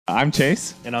I'm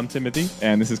Chase. And I'm Timothy.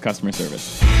 And this is Customer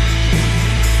Service. All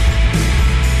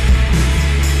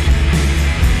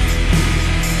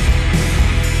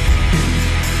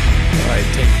right,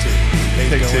 take two.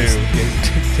 Take two.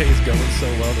 Day's going so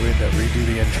well that we had to redo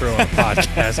the intro on the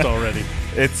podcast already.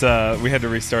 It's we had to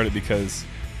restart it because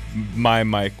my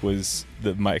mic was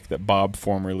the mic that Bob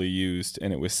formerly used,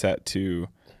 and it was set to,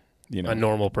 a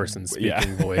normal person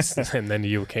speaking voice, and then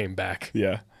you came back.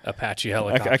 Yeah. Apache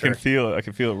helicopter. I can feel it. I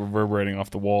can feel it reverberating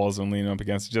off the walls and leaning up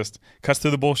against it. Just cuts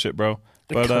through the bullshit, bro.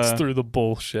 It cuts through the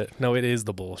bullshit. No, it is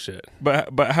the bullshit.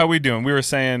 But how we doing? We were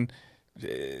saying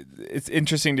it's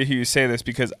interesting to hear you say this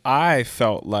because I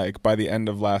felt like by the end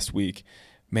of last week,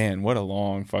 man, what a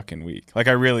long fucking week. Like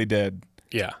I really did.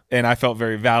 Yeah. And I felt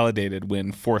very validated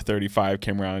when 4:35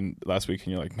 came around last week,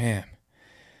 and you're like, man,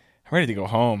 I'm ready to go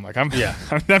home. Like I'm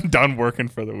done working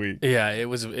for the week. Yeah, it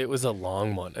was a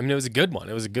long one. I mean, it was a good one.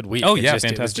 It was a good week. Oh,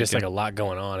 fantastic. It was just like yeah. a lot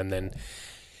going on, and then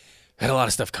had a lot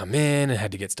of stuff come in, and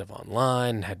had to get stuff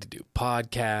online, and had to do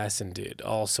podcasts, and did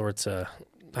all sorts of,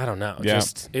 I don't know. Yeah.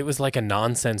 Just it was like a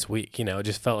nonsense week. It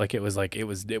just felt like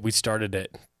we started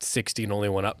at 60 and only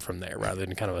went up from there, rather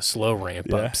than kind of a slow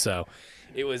ramp up. So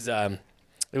it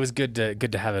was good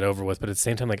to have it over with, but at the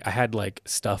same time, like I had like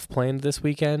stuff planned this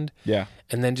weekend. Yeah.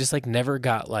 And then just like I never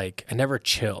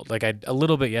chilled. Like I a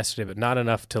little bit yesterday, but not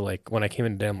enough to like when I came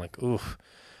in today, I'm like, oof.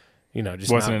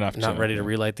 Just wasn't enough. Not ready to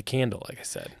relight the candle, like I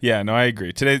said. Yeah, no, I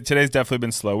agree. Today's definitely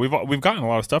been slow. We've gotten a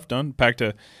lot of stuff done. Packed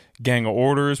a gang of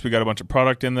orders. We got a bunch of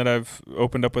product in that I've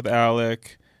opened up with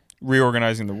Alec,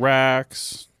 reorganizing the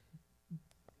racks.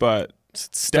 But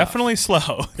it's definitely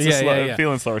slow. It's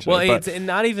feeling slower today. Well, it's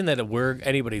not even that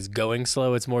anybody's going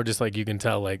slow. It's more just like you can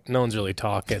tell, like no one's really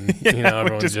talking.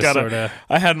 Everyone's just sort of.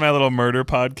 I had my little murder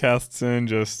podcasts in,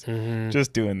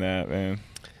 just doing that, man.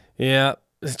 Yeah,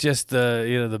 it's just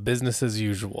the business as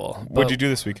usual. What'd you do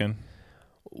this weekend?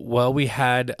 Well,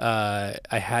 I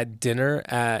had dinner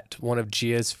at one of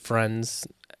Gia's friends'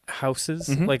 houses,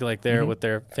 like there with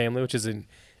their family, which is an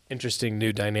interesting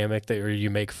new dynamic that you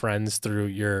make friends through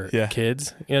your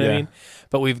kids. You know what I mean?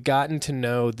 But we've gotten to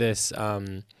know this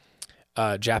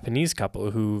Japanese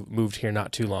couple who moved here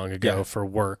not too long ago for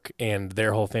work, and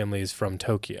their whole family is from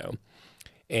Tokyo.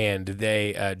 And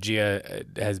Gia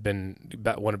has been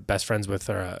one of best friends with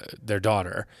their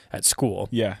daughter at school.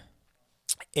 Yeah.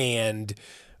 And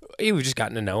we've just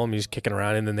gotten to know them, just kicking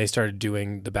around. And then they started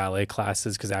doing the ballet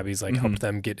classes because Abby's like helped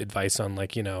them get advice on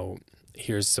like,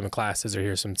 here's some classes or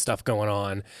here's some stuff going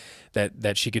on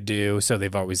that she could do. So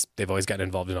they've always gotten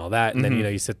involved in all that. And then,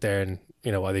 you sit there and,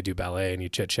 while they do ballet and you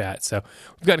chit chat. So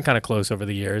we've gotten kind of close over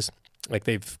the years. Like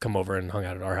they've come over and hung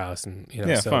out at our house and,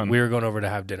 so fun. We were going over to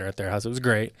have dinner at their house. It was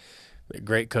great.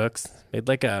 Great cooks. Made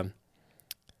like a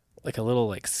little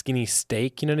like skinny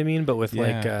steak, you know what I mean? But with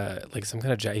like some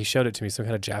kind of, he showed it to me, some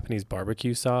kind of Japanese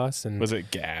barbecue sauce. And was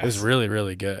it gas? It was really,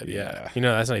 really good. Yeah.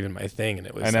 That's not even my thing. And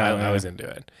it was, I was into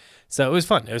it. So it was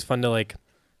fun. It was fun to like,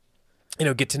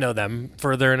 get to know them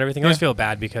further and everything. I always feel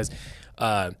bad because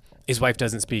his wife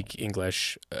doesn't speak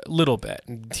English a little bit,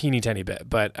 teeny tiny bit.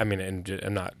 But I mean, and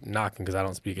I'm not knocking because I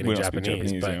don't speak any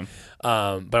Japanese. But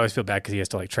I always feel bad because he has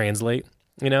to like translate.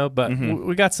 But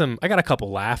I got a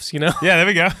couple laughs, Yeah, there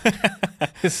we go.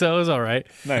 So it was all right.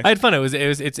 Nice. I had fun.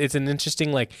 It's an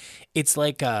interesting, like, it's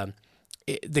like,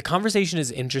 the conversation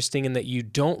is interesting in that you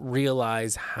don't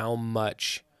realize how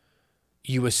much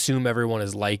you assume everyone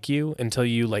is like you until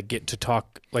you like get to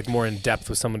talk like more in depth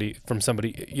with somebody from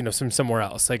somewhere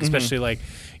else. Like, especially like,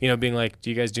 being like, do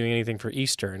you guys do anything for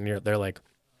Easter? And they're like,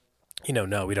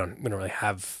 no, we don't really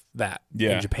have that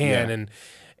in Japan. Yeah.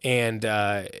 And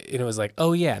it was like,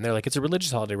 oh yeah. And they're like, it's a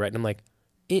religious holiday, right? And I'm like,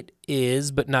 it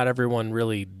is, but not everyone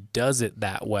really does it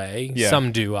that way. Yeah.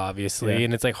 Some do, obviously. Yeah.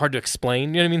 And it's like hard to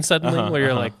explain, you know what I mean? Suddenly where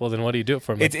you're like, well, then what do you do it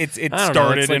for? Like, it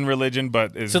started in religion,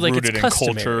 but is rooted in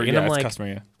culture. And I'm like,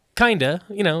 customary, kinda,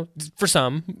 for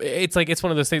some, it's like, it's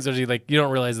one of those things where you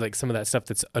don't realize like some of that stuff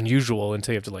that's unusual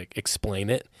until you have to like explain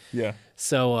it. Yeah.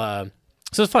 So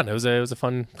it was fun. It was a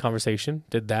fun conversation.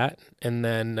 Did that. And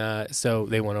then, so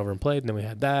they went over and played, and then we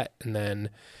had that. And then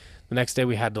the next day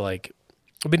we had to like,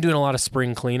 I've been doing a lot of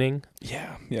spring cleaning.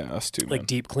 Yeah, us too. Like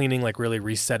deep cleaning, like really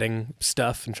resetting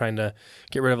stuff and trying to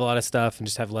get rid of a lot of stuff and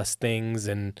just have less things.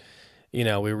 And, we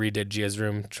redid Gia's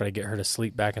room, try to get her to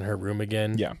sleep back in her room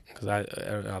again. Yeah. Because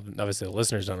obviously the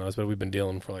listeners don't know this, but we've been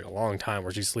dealing for like a long time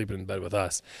where she's sleeping in bed with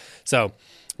us. So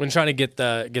I've been trying to get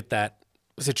that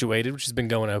situated, which has been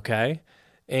going okay.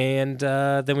 And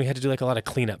then we had to do like a lot of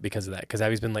cleanup because of that, because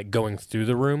Abby's been like going through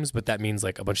the rooms, but that means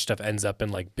like a bunch of stuff ends up in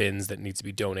like bins that needs to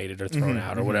be donated or thrown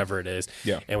out or whatever it is.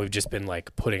 Yeah. And we've just been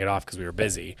like putting it off because we were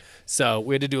busy. So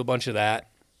we had to do a bunch of that.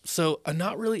 So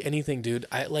not really anything, dude.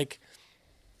 I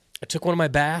took one of my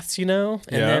baths, and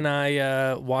then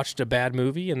I watched a bad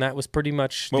movie, and that was pretty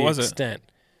much the extent.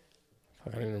 I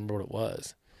don't even remember what it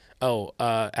was. Oh,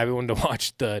 Abby wanted to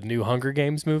watch the new Hunger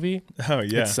Games movie. Oh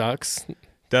yeah, it sucks.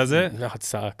 Does it? No, it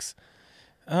sucks.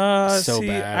 So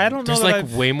bad. I don't know.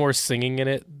 There's way more singing in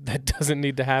it that doesn't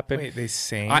need to happen. Wait, they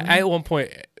sing? I at one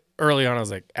point early on, I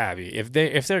was like, Abby, if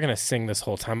they're gonna sing this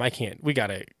whole time, I can't. We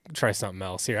gotta try something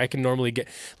else here. I can normally get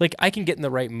in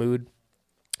the right mood.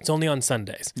 It's only on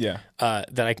Sundays. Yeah.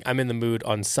 That I'm in the mood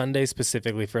on Sundays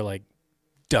specifically for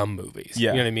dumb movies.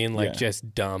 Yeah. You know what I mean?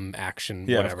 Just dumb action,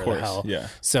 Yeah, whatever of course. the hell. Yeah.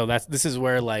 So this is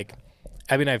where Abby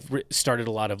and I've started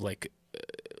a lot of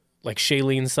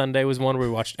Shailene Sunday was one where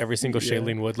we watched every single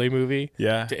Shailene Woodley movie.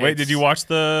 Yeah. Wait, did you watch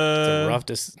the?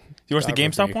 You watched the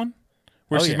GameStop one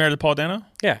where she's married to Paul Dano?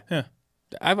 Yeah. Yeah.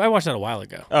 I watched that a while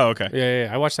ago. Oh, okay.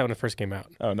 Yeah. I watched that when it first came out.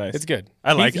 Oh, nice. It's good.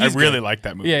 I really like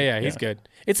that movie. Yeah. He's good.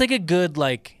 It's a good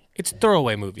it's a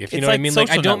throwaway movie. If you know what I mean.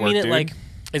 Social I don't Network, mean it dude.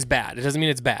 it's bad. It doesn't mean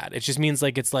it's bad. It just means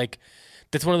it's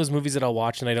that's one of those movies that I'll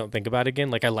watch and I don't think about it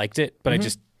again. I liked it, but I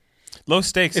just. Low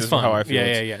stakes is fun. how I feel.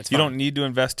 Yeah. It's you fun. don't need to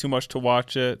invest too much to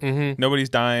watch it. Mm-hmm. Nobody's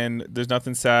dying. There's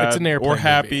nothing sad It's an airplane or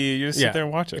happy. movie. You just sit there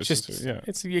and watch it.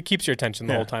 It keeps your attention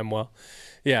the whole time well.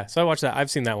 Yeah, so I watched that. I've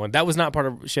seen that one. That was not part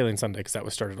of Shailene Sunday because that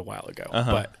was started a while ago.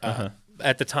 But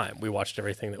at the time, we watched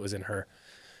everything that was in her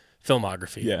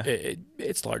filmography. Yeah.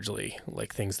 It's largely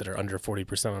things that are under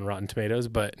 40% on Rotten Tomatoes,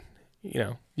 but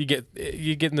you get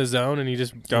in the zone and you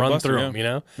just run through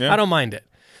them. Yeah. I don't mind it.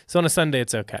 So on a Sunday,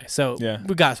 it's okay. So yeah.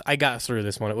 I got through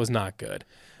this one. It was not good.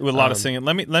 With a lot of singing.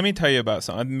 Let me tell you about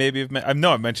something. Maybe I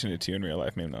know I've mentioned it to you in real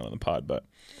life, maybe not on the pod, but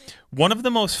one of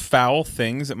the most foul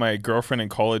things that my girlfriend in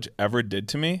college ever did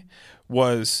to me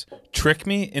was trick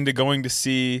me into going to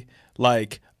see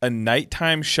a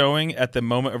nighttime showing at the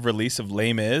moment of release of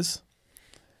Les Mis.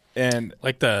 And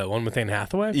the one with Anne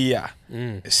Hathaway? Yeah.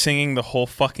 Singing the whole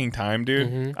fucking time, dude.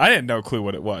 Mm-hmm. I didn't know clue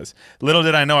what it was. Little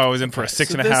did I know I was in for a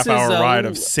 6.5 hour ride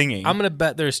of singing. I'm going to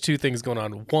bet there's two things going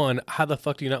on. One, how the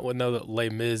fuck do you not know that Les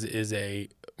Mis is a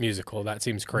musical? That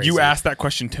seems crazy. You asked that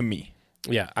question to me.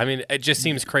 Yeah. I mean, it just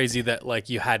seems crazy that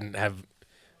you hadn't have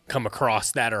come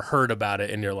across that or heard about it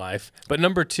in your life. But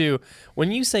number two,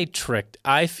 when you say tricked,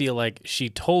 I feel like she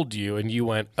told you and you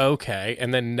went okay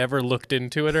and then never looked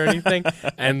into it or anything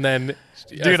and then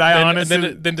dude I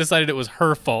honestly then decided it was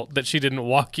her fault that she didn't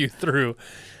walk you through.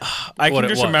 I can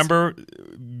just remember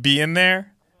being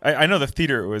there. I know the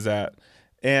theater it was at,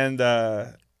 and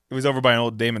it was over by an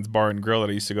old Damon's Bar and Grill that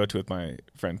I used to go to with my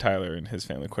friend Tyler and his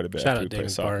family quite a bit. Shout out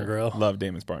Damon's Bar and Grill. Love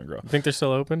Damon's Bar and Grill. You think they're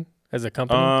still open as a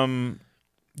company?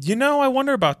 I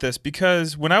wonder about this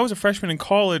because when I was a freshman in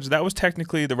college, that was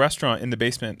technically the restaurant in the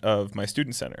basement of my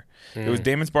student center. It was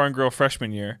Damon's Bar and Grill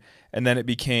freshman year, and then it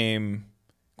became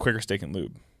Quaker Steak and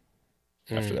Lube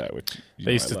after that. Which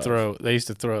they used to throw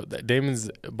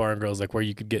Damon's Bar and Grill is where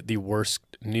you could get the worst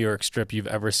New York strip you've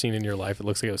ever seen in your life. It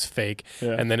looks like it was fake,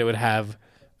 and then it would have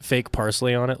fake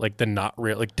parsley on it, the not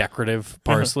real, decorative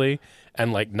parsley,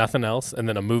 and nothing else, and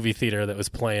then a movie theater that was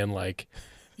playing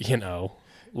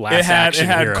Last Action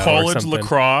Hero college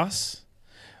lacrosse,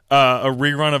 a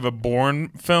rerun of a Bourne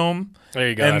film. There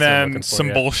you go. And then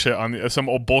some bullshit on some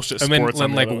old bullshit sports.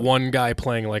 And then one guy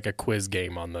playing a quiz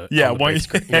game on the one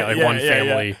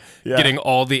family getting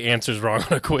all the answers wrong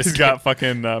on a quiz. He's got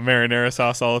fucking marinara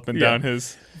sauce all up and down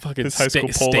his fucking high school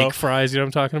polo. Steak fries. You know what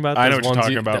I'm talking about? I know what you're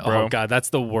talking about, bro. Oh god, that's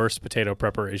the worst potato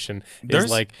preparation. Is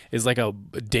like a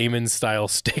Damon style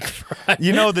steak fry.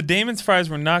 The Damon's fries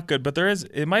were not good, but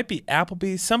it might be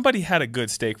Applebee's. Somebody had a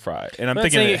good steak fry, and I'm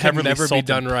thinking it can heavily never be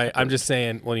done pepper. right. I'm just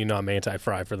saying. Well, I'm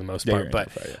anti-fry for the most part,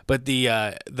 but fry,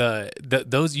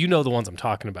 those the ones I'm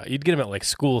talking about. You'd get them at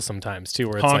school sometimes too,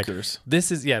 where it's honkers.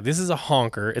 This is a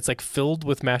honker. It's filled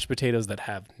with mashed potatoes that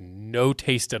have no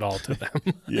taste at all to them.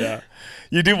 Yeah,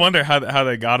 you do wonder how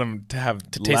they got them to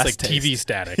taste like taste. TV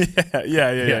static.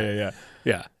 Yeah.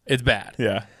 It's bad.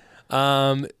 Yeah.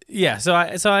 So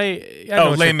I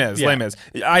Les Mis.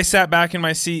 I sat back in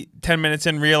my seat 10 minutes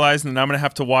in, realizing that I'm gonna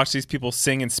have to watch these people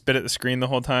sing and spit at the screen the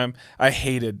whole time. I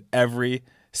hated every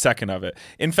second of it.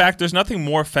 In fact, there's nothing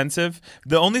more offensive.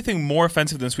 The only thing more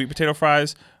offensive than sweet potato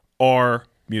fries are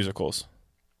musicals.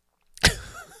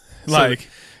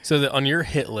 On your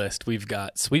hit list, we've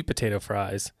got sweet potato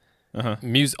fries,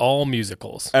 all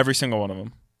musicals, every single one of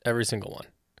them, every single one.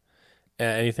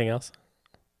 Anything else?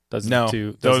 Those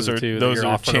are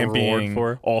championing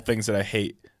for all things that I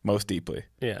hate most deeply.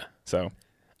 Yeah. So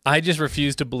I just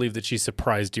refuse to believe that she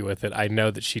surprised you with it. I know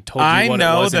that she told you what it was. I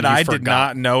know that I did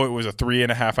not know it was a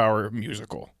 3.5 hour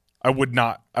musical. I would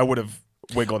have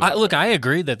wiggled out. Look, I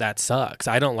agree that sucks.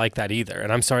 I don't like that either,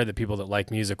 and I'm sorry that people that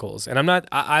like musicals. And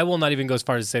I will not even go as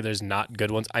far as to say there's not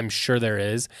good ones. I'm sure there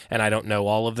is, and I don't know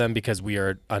all of them because we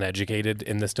are uneducated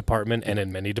in this department and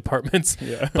in many departments.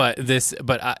 Yeah.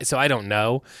 So I don't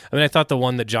know. I mean, I thought the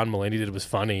one that John Mulaney did was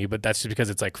funny, but that's just because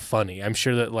it's like funny. I'm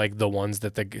sure that like the ones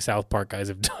that the South Park guys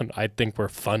have done, I think were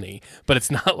funny, but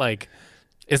it's not like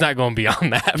it's not going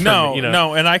beyond that. No, me, you know?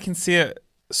 no, and I can see it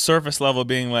surface level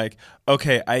being like,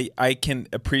 okay, I can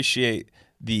appreciate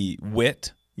the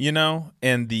wit, you know,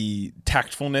 and the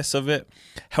tactfulness of it.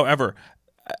 However,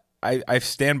 I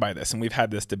stand by this, and we've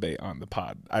had this debate on the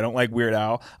pod. I don't like Weird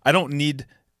Al. I don't need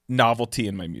novelty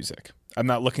in my music. I'm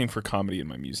not looking for comedy in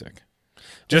my music.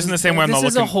 Just in the same way, I'm not looking.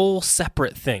 This is a whole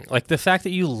separate thing. Like the fact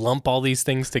that you lump all these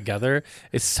things together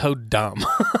is so dumb.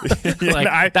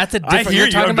 That's a different. You're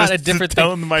talking about a different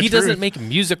thing. He doesn't make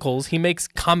musicals. He makes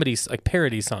comedies, like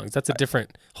parody songs. That's a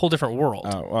whole different world.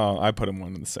 Oh well, I put them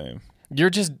one in the same. You're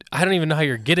just. I don't even know how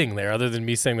you're getting there, other than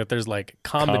me saying that there's like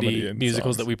comedy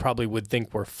musicals songs that we probably would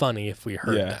think were funny if we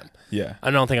heard them. Yeah.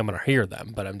 I don't think I'm going to hear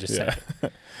them, but I'm just saying.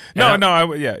 Fair. I'm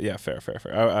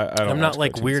not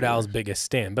like Weird Al's biggest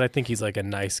stan, but I think he's like a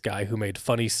nice guy who made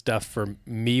funny stuff for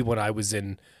me when I was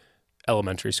in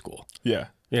elementary school. Yeah.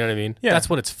 You know what I mean? Yeah. That's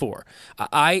what it's for.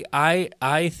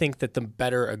 I think that the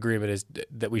better agreement is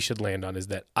that we should land on is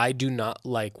that I do not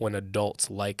like when adults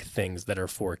like things that are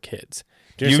for kids.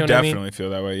 Do you definitely feel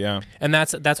that way, yeah. And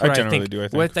that's what I generally think. do.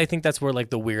 I think that's where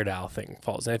like the Weird Al thing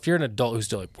falls. And if you're an adult who's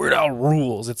still like Weird Al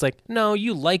rules, it's like no,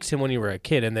 you liked him when you were a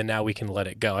kid, and then now we can let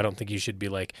it go. I don't think you should be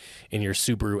like in your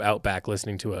Subaru Outback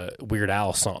listening to a Weird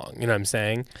Al song. You know what I'm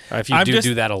saying? If you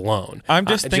do that alone, I'm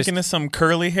just thinking of some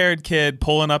curly-haired kid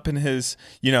pulling up in his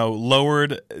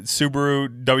lowered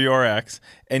Subaru WRX,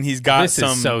 and he's got this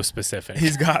is so specific.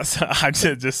 He's got some. I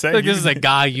just said like this is a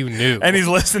guy you knew, and he's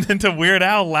listening to Weird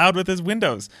Al loud with his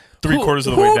windows three-quarters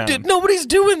of the way down. Nobody's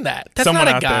doing that. That's Someone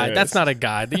not a out guy. there That's is. not a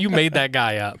guy. You made that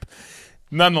guy up.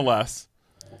 Nonetheless,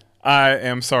 I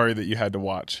am sorry that you had to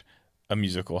watch a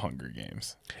musical Hunger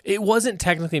Games. It wasn't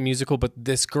technically a musical, but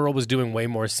this girl was doing way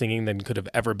more singing than could have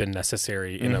ever been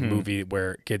necessary in a movie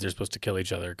where kids are supposed to kill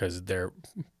each other because they're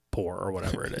poor or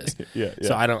whatever it is. Yeah.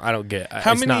 So I don't get.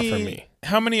 It's not for me.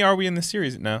 How many are we in the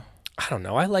series now? I don't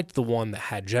know. I liked the one that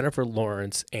had Jennifer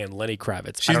Lawrence and Lenny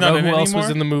Kravitz. She's I don't not know in who it else anymore?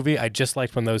 was in the movie. I just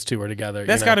liked when those two were together.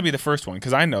 That's got to be the first one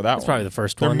because I know that That's probably the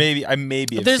first Or one. maybe I have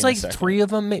There's seen like the second. 3 of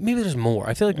them. Maybe there's more.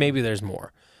 I feel like maybe there's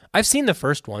more. I've seen the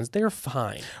first ones. They're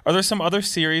fine. Are there some other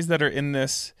series that are in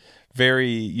this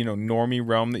very normie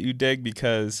realm that you dig?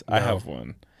 Because I have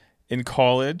one. In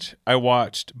college, I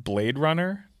watched Blade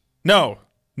Runner. No,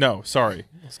 sorry.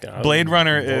 Blade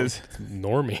Runner is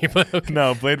normie, but okay.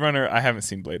 No, Blade Runner. I haven't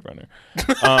seen Blade Runner.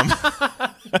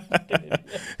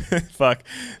 Fuck.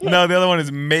 No, the other one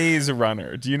is Maze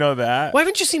Runner. Do you know that? Why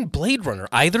haven't you seen Blade Runner?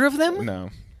 Either of them? No.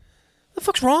 What the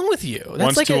fuck's wrong with you? That's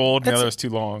One's like too old, and the other is too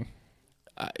long.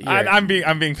 I'm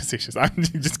being facetious. I'm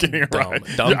just getting it right.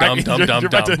 Dumb.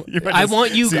 I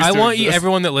want you,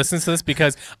 everyone that listens to this,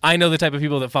 because I know the type of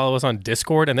people that follow us on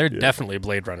Discord, and they're definitely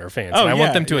Blade Runner fans. Oh, and I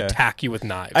want them to attack you with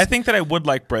knives. I think that I would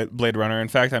like Blade Runner. In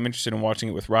fact, I'm interested in watching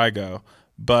it with Rygo.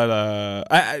 But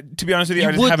to be honest with you,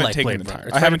 I just haven't taken the time.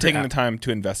 I haven't taken the time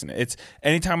to invest in it. It's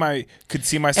anytime I could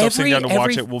see myself sitting down to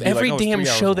watch it, will be every like, damn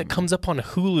show that comes up on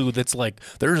Hulu that's like,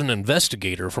 there's an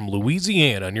investigator from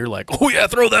Louisiana, and you're like, oh yeah,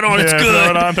 throw that on, it's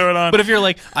good. Throw it on. But if you're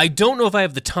like, I don't know if I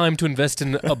have the time to invest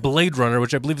in a Blade Runner,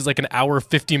 which I believe is like an hour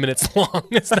 50 minutes long,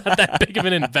 it's not that big of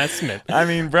an investment. I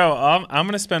mean, bro, I'm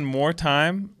gonna spend more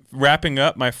time wrapping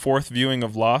up my 4th viewing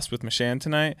of Lost with Mishan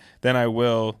tonight than I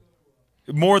will.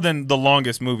 More than the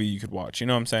longest movie you could watch. You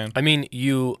know what I'm saying? I mean,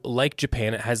 you like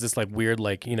Japan. It has this like weird,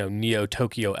 like,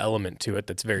 Neo-Tokyo element to it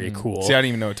that's very cool. See, I didn't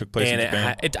even know it took place in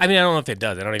Japan. I mean, I don't know if it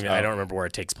does. I don't remember where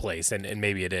it takes place, and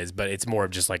maybe it is, but it's more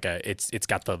of just like it's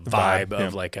got the vibe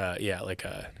of like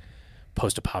a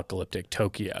post-apocalyptic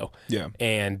Tokyo. Yeah.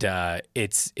 And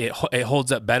it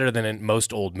holds up better than in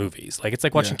most old movies. Like, it's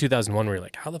like watching 2001 where you're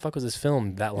like, how the fuck was this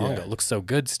filmed that long ago? It looks so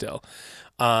good still.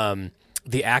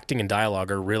 The acting and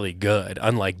dialogue are really good,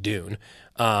 unlike Dune.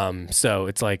 So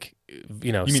it's like,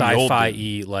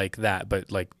 sci-fi-y like that,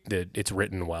 but like it's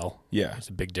written well. Yeah. There's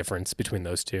a big difference between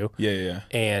those two. Yeah.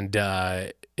 And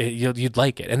you'd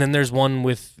like it. And then there's one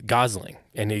with Gosling,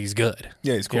 and he's good.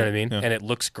 Yeah, he's cool. You know what I mean? Yeah. And it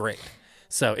looks great.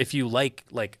 So if you like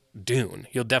Dune,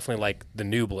 you'll definitely like the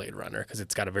new Blade Runner because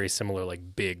it's got a very similar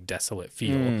like big desolate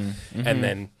feel. Mm-hmm. And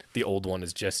then the old one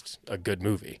is just a good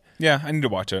movie. Yeah, I need to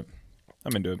watch it.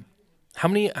 I'm into it. How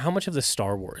much of the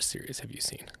Star Wars series have you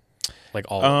seen? Like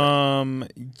all of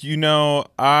it?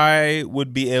 I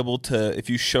would be able to, if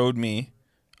you showed me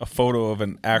a photo of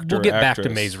an actor. We'll get or back actress.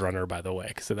 to Maze Runner, by the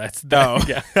way. So that's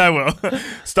yeah, I will.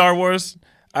 Star Wars.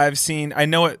 I've seen. I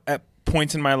know at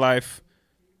points in my life,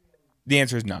 the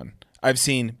answer is none. I've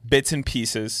seen bits and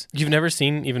pieces. You've never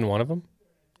seen even one of them?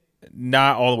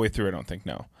 Not all the way through. I don't think.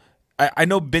 No. I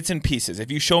know bits and pieces. If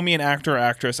you show me an actor or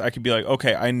actress, I could be like,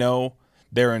 okay, I know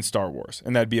they're in Star Wars,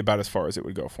 and that'd be about as far as it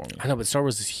would go for me. I know, but Star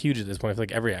Wars is huge at this point. I feel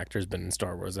like every actor has been in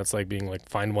Star Wars. That's like being like,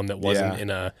 find one that wasn't in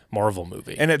a Marvel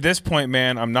movie. And at this point,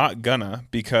 man, I'm not gonna,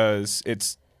 because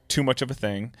it's too much of a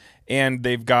thing, and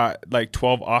they've got like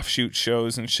 12 offshoot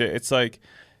shows and shit. It's like,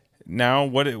 now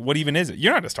what even is it?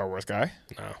 You're not a Star Wars guy.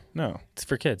 No. It's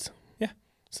for kids. Yeah.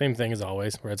 Same thing as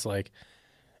always, where it's like,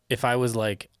 if I was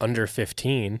like under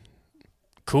 15,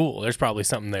 cool, there's probably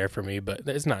something there for me, but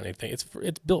it's not anything.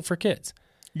 It's built for kids.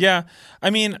 Yeah, I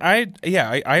mean, I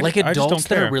like I just adults don't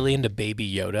that care. are really into Baby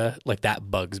Yoda, like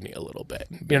that bugs me a little bit.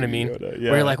 You know what I mean? Yoda,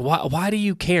 Where you're like, why do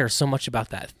you care so much about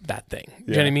that thing?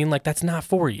 You know what I mean? Like, that's not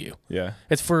for you. Yeah,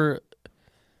 it's for,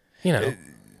 you know.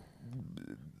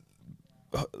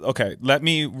 Okay, let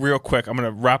me real quick. I'm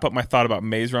gonna wrap up my thought about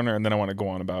Maze Runner, and then I want to go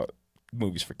on about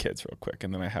movies for kids real quick,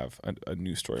 and then I have a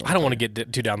new story. I don't want to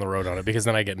get too down the road on it, because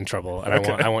then I get in trouble, and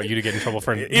I want you to get in trouble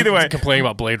for either way complaining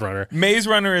about Blade Runner. Maze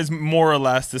Runner is more or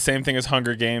less the same thing as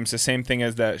Hunger Games, the same thing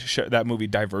as that movie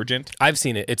Divergent. I've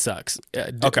seen it. It sucks.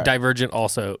 Okay. Divergent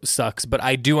also sucks, but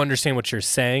I do understand what you're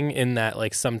saying in that,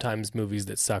 like, sometimes movies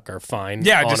that suck are fine.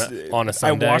 Yeah, on a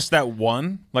Sunday. I watched that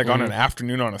one like on an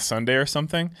afternoon on a Sunday or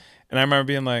something, and I remember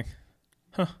being like,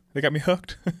 "Huh, they got me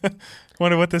hooked."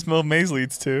 Wonder what this little maze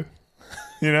leads to.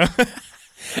 You know,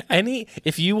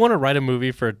 if you want to write a movie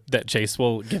that Chase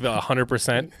will give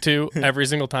 100% to every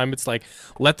single time, it's like,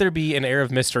 let there be an air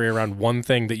of mystery around one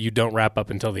thing that you don't wrap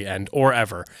up until the end or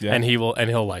ever, and he'll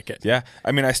like it. Yeah,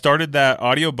 I mean, I started that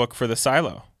audiobook for the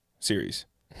Silo series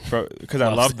because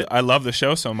I love the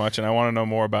show so much, and I want to know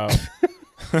more about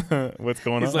what's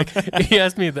going on. Like, he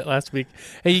asked me that last week.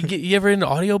 Hey, you ever into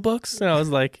audiobooks? And I was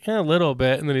like, yeah, a little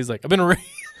bit. And then he's like, I've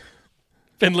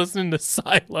been listening to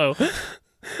Silo.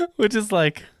 Which is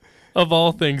like, of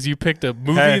all things, you picked a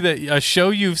movie a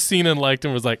show you've seen and liked,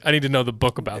 and was like, I need to know the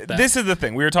book about that. This is the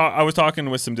thing. I was talking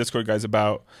with some Discord guys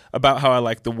about how I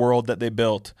like the world that they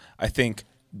built. I think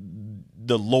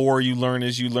the lore you learn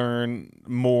as you learn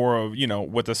more of, you know,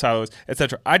 what the Silo is,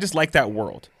 etc. I just like that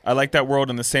world. I like that world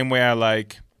in the same way I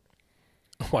like.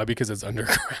 Why? Because it's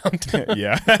underground.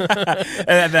 Yeah,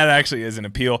 and that actually is an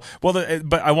appeal. Well,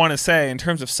 but I want to say, in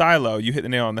terms of Silo, you hit the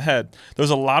nail on the head.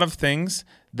 There's a lot of things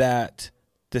that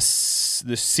the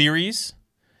series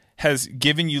has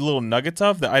given you little nuggets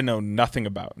of that I know nothing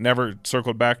about, never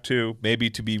circled back to, maybe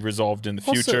to be resolved in the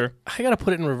future. Also, I gotta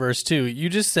put it in reverse too. You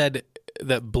just said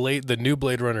that the new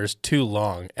Blade Runner is too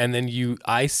long, and then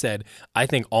I said I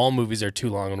think all movies are too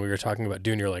long when we were talking about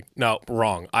Dune. You're like, no,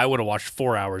 wrong. I would have watched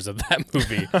 4 hours of that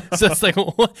movie. So it's like,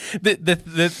 what?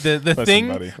 the thing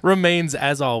buddy. remains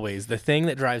as always. The thing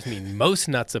that drives me most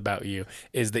nuts about you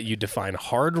is that you define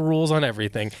hard rules on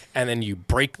everything, and then you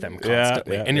break them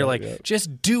constantly. And you're like,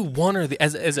 just do one or the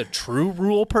as a true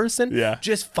rule person. Yeah.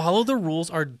 Just follow the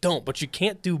rules or don't. But you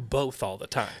can't do both all the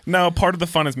time. No, part of the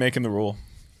fun is making the rule.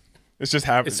 It's just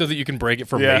happening. So that you can break it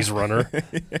for Maze Runner.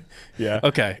 Yeah.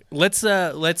 Okay. Let's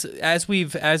as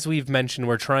we've mentioned,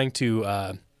 we're trying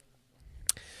to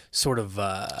sort of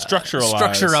structure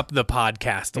up the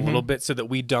podcast a little bit so that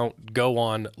we don't go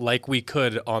on like we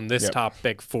could on this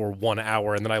topic for 1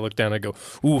 hour, and then I look down and I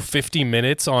go, 50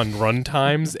 minutes on run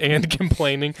times and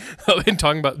complaining and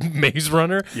talking about Maze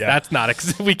Runner. Yeah. That's not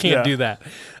we can't do that.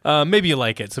 Maybe you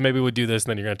like it, so maybe we'll do this,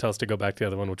 and then you're going to tell us to go back to the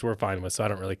other one, which we're fine with, so I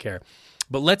don't really care.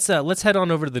 But let's head on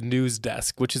over to the news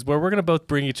desk, which is where we're going to both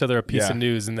bring each other a piece of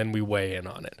news, and then we weigh in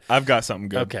on it. I've got something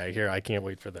good. Okay, here, I can't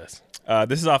wait for this.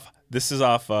 This is off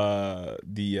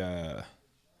the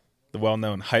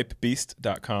well-known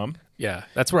hypebeast.com. Yeah,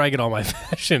 that's where I get all my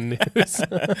fashion news.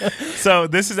 So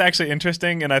this is actually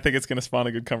interesting, and I think it's going to spawn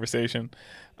a good conversation.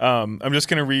 I'm just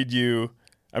going to read you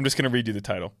the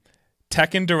title.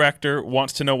 Tekken director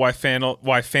wants to know why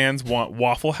fans want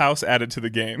Waffle House added to the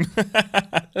game.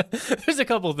 There's a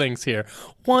couple things here.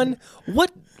 One,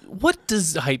 what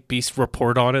does Hypebeast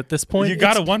report on at this point? You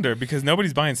got to wonder, because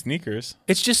nobody's buying sneakers.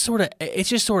 It's just sort of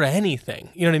anything.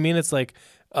 You know what I mean? It's like,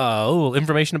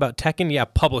 information about Tekken. Yeah,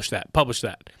 publish that.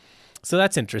 So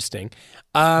that's interesting.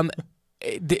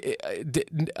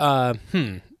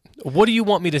 What do you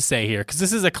want me to say here? Because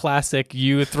this is a classic,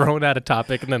 you throwing out a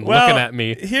topic and then looking at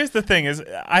me. Here's the thing: is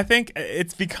I think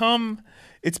it's become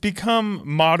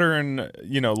modern,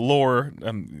 lore.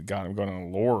 God, I'm going on a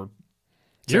lore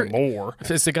lore.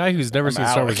 If it's a guy who's never seen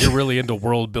Star Alec. Wars, you're really into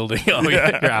world building. Oh,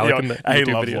 yeah. You're Alec in the I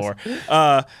YouTube love videos.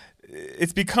 lore.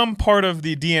 It's become part of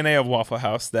the DNA of Waffle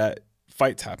House that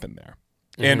fights happen there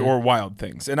and or wild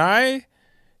things. And I've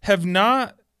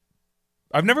never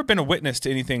been a witness to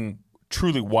anything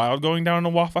truly wild going down in a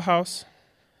Waffle House.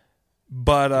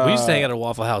 But we used to hang out at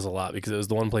Waffle House a lot because it was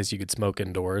the one place you could smoke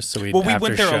indoors. So we went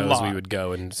after there a shows lot. we would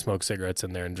go and smoke cigarettes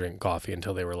in there and drink coffee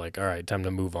until they were like, "All right, time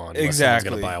to move on." Exactly.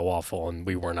 Going to buy a waffle, and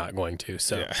we were not going to.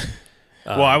 So, yeah.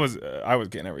 Well, I was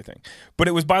getting everything, but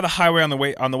it was by the highway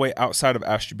on the way outside of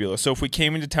Ashtabula. So if we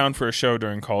came into town for a show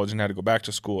during college and had to go back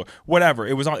to school, whatever,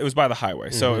 it was by the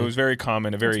highway. So it was very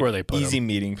common, a very easy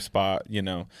meeting spot, you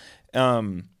know.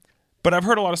 But I've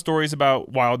heard a lot of stories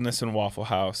about wildness in Waffle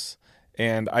House,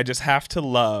 and I just have to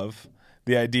love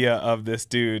the idea of this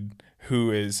dude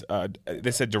who is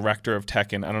they said director of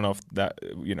Tekken. I don't know if that,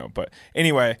 you know, but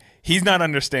anyway, he's not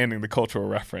understanding the cultural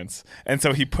reference, and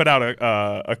so he put out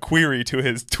a query to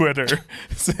his Twitter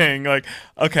saying like,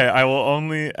 okay, I will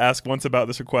only ask once about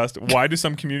this request. Why do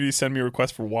some communities send me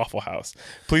requests for Waffle House?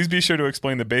 Please be sure to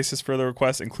explain the basis for the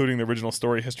request, including the original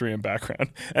story, history, and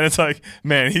background. And it's like,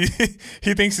 man,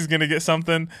 he thinks he's gonna get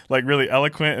something like really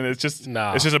eloquent, and it's just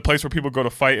a place where people go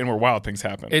to fight and where wild things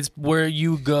happen. It's where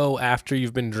you go after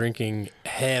you've been drinking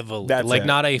heavily. That's like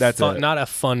it. not a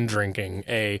fun drinking,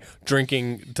 a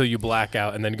drinking till you black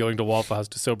out and then going to Waffle House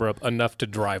to sober up enough to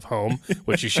drive home,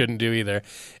 which you shouldn't do either,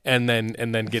 and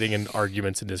then getting in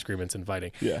arguments and disagreements and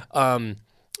fighting. Yeah.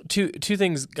 Two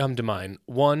things come to mind.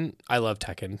 One, I love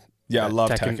Tekken. Yeah, I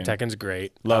love Tekken. Tekken's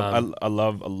great. I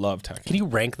love Tekken. Can you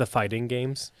rank the fighting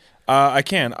games? I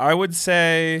can. I would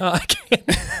say I can.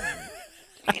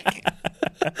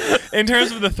 in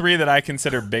terms of the three that I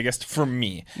consider biggest for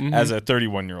me as a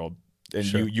 31-year-old, and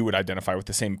you would identify with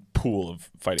the same pool of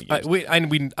fighting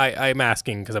games. I'm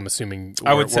asking because I'm assuming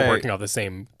we're working off the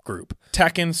same group.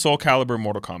 Tekken, Soul Calibur,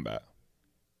 Mortal Kombat.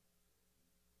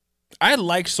 I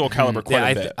like Soul Calibur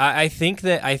quite a bit. I think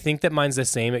that mine's the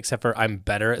same, except for I'm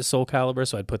better at Soul Calibur,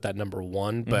 so I'd put that number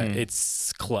one, but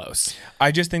it's close.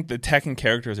 I just think the Tekken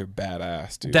characters are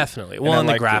badass, dude. Definitely. Well, and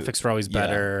the graphics were always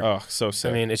better. Oh, so sick.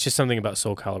 I mean, it's just something about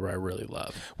Soul Calibur I really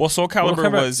love. Well, Soul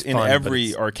Calibur was in fun,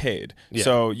 every arcade,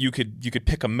 so you could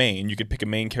pick a main. You could pick a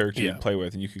main character you'd play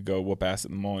with, and you could go whoop ass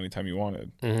at the mall anytime you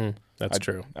wanted. That's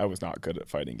true. I was not good at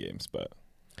fighting games, but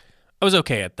I was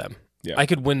okay at them. Yeah. I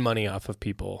could win money off of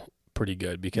people pretty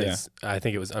good because I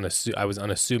think it was I was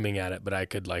unassuming at it, but I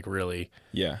could like really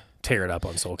tear it up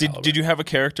on Soul Calibur. Did you have a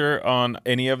character on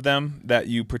any of them that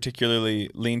you particularly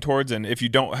lean towards? And if you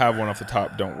don't have one off the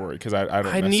top, don't worry, because I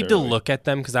don't. I need to look at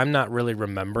them because I'm not really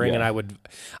remembering, and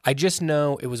I just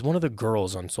know it was one of the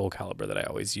girls on Soul Calibur that I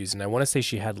always used, and I want to say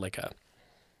she had like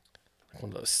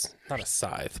one of those, not a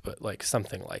scythe, but like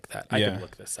something like that. I can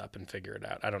look this up and figure it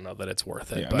out. I don't know that it's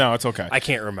worth it. Yeah. No, it's okay. I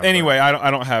can't remember. Anyway,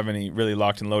 I don't have any really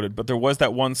locked and loaded, but there was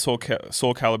that one Soul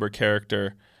Calibur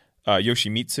character,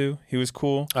 Yoshimitsu. He was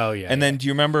cool. Oh yeah. And then do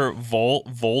you remember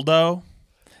Voldo?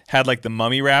 Had like the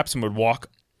mummy wraps and would walk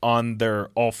on their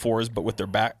all fours, but with their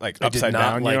back like upside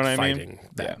down. Like you know what I mean?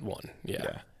 That one.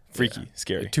 Yeah. Freaky,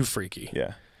 scary. Too freaky.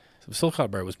 Yeah. Soul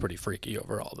Calibur was pretty freaky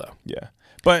overall, though. Yeah.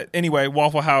 But anyway,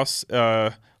 Waffle House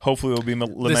hopefully will be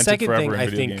lamented forever in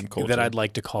video game culture. That I'd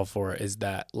like to call for is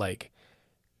that, like,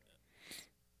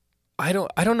 I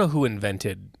don't know who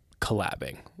invented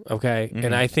collabing, okay?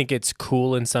 And I think it's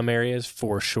cool in some areas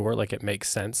for sure, like it makes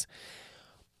sense.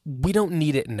 We don't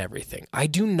need it in everything. I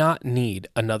do not need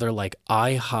another like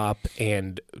IHOP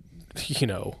and, you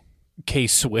know,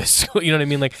 K-Swiss. You know what I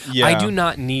mean? Like, I do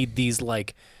not need these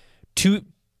like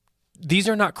these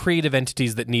are not creative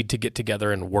entities that need to get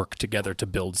together and work together to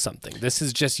build something. This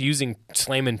is just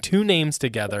slamming two names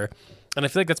together. And I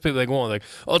feel like that's people like,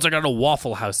 oh, it's like a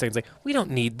Waffle House thing. It's like, we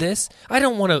don't need this. I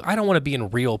don't want to be in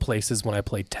real places when I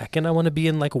play Tekken. I want to be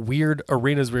in like weird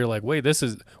arenas where you're like, wait,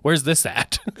 where's this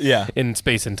at? Yeah. In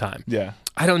space and time. Yeah.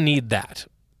 I don't need that.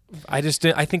 I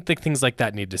think that things like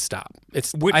that need to stop.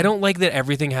 I don't like that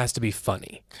everything has to be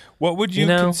funny. What would you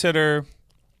consider?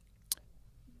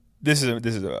 This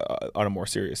is on a more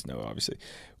serious note. Obviously,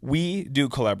 we do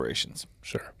collaborations.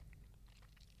 Sure.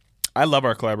 I love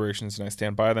our collaborations and I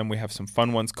stand by them. We have some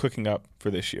fun ones cooking up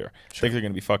for this year. I think they're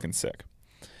going to be fucking sick.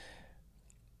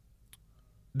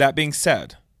 That being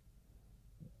said,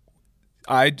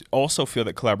 I also feel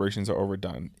that collaborations are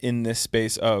overdone in this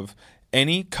space of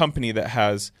any company that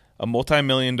has a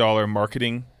multi-million-dollar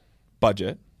marketing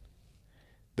budget.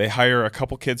 They hire a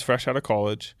couple kids fresh out of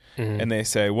college and they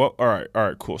say, well, all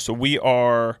right, cool. So we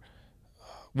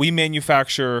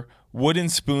manufacture wooden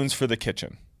spoons for the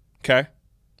kitchen. Okay.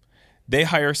 They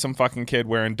hire some fucking kid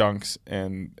wearing dunks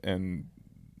and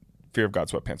Fear of God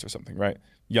sweatpants or something, right?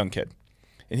 Young kid.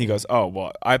 And he goes, oh,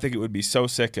 well, I think it would be so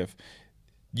sick if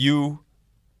you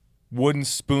wooden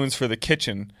spoons for the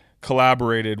kitchen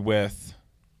collaborated with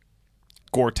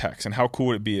Gore-Tex, and how cool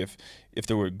would it be if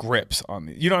there were grips on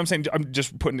the, you know what I'm saying? I'm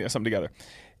just putting something together.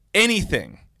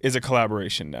 Anything is a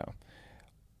collaboration now.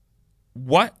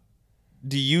 What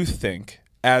do you think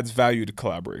adds value to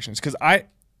collaborations? Because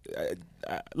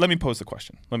let me pose the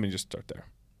question. Let me just start there.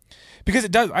 Because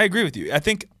it does. I agree with you. I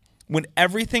think when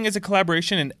everything is a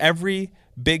collaboration and every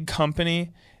big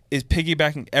company is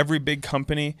piggybacking every big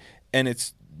company, and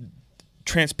it's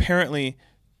transparently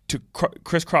to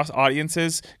crisscross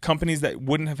audiences, companies that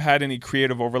wouldn't have had any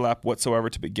creative overlap whatsoever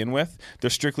to begin with, they're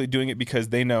strictly doing it because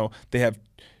they know they have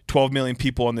 12 million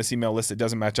people on this email list that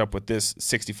doesn't match up with this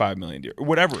 65 million, or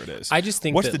whatever it is. I just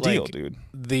think what's that, the deal, like, dude?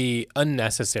 The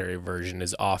unnecessary version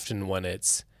is often when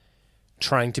it's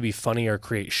trying to be funny or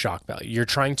create shock value. You're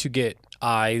trying to get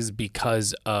eyes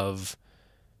because of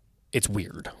it's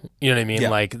weird. You know what I mean? Yeah.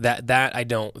 Like that I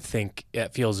don't think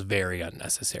it feels very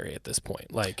unnecessary at this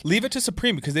point. Like, leave it to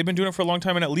Supreme because they've been doing it for a long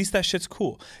time, and at least that shit's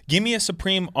cool. Give me a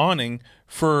Supreme awning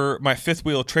for my fifth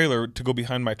wheel trailer to go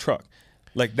behind my truck.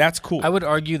 Like, that's cool. I would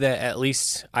argue that at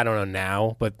least, I don't know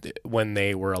now, but when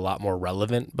they were a lot more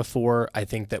relevant before, I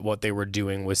think that what they were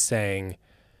doing was saying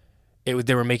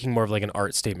they were making more of like an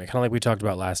art statement, kind of like we talked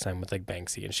about last time with like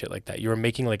Banksy and shit like that. You were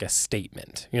making like a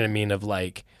statement, you know what I mean, of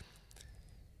like,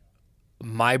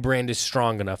 my brand is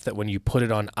strong enough that when you put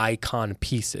it on icon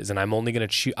pieces, and I'm only going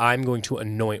to I'm going to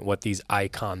anoint what these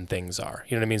icon things are.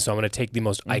 You know what I mean? So I'm going to take the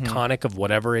most iconic of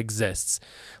whatever exists.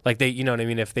 Like they, you know what I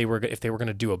mean? If they were going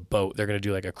to do a boat, they're going to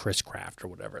do like a Chris Craft or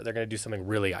whatever. They're going to do something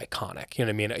really iconic. You know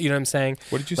what I mean? You know what I'm saying?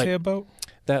 What did you like, say about?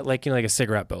 That, like, you know, like a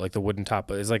cigarette boat, like the wooden top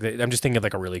boat. It's like I'm just thinking of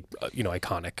like a really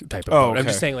iconic type of boat. Okay. I'm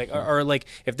just saying, like, or like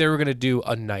if they were going to do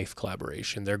a knife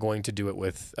collaboration, they're going to do it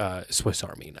with Swiss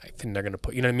Army knife, and they're going to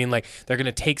put, you know what I mean, like they're going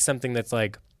to take something that's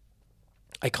like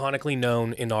iconically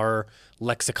known in our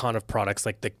lexicon of products,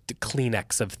 like the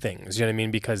Kleenex of things. You know what I mean?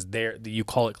 Because you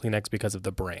call it Kleenex because of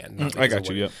the brand. I got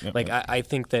you. Yep, like I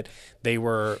think that they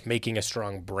were making a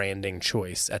strong branding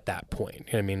choice at that point.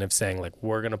 You know what I mean? Of saying like,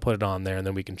 we're going to put it on there and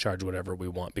then we can charge whatever we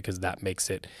want, because that makes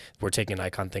it, we're taking an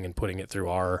icon thing and putting it through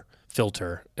our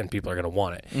filter and people are going to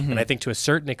want it. And I think to a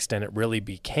certain extent it really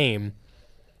became,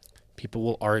 people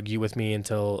will argue with me and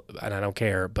I don't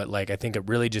care, but like I think it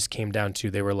really just came down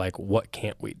to, they were like, what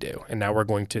can't we do? And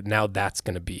now that's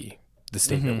going to be the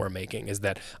statement we're making, is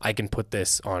that I can put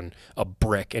this on a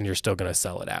brick and you're still going to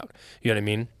sell it out. You know what I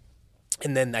mean?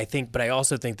 And then I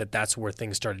also think that that's where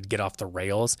things started to get off the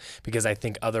rails, because I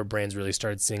think other brands really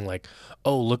started seeing like,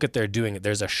 oh, look at they're doing it.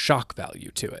 There's a shock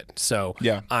value to it. So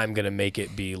yeah, I'm going to make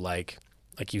it be like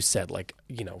you said, like,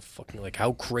 you know, fucking like,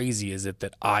 how crazy is it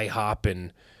that IHOP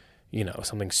and, you know,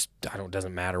 something,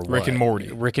 doesn't matter what. Rick and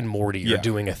Morty are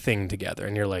doing a thing together.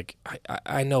 And you're like,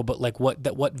 I know, but like what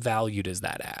value does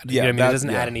that add? Yeah, you know what I mean? It doesn't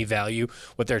add any value.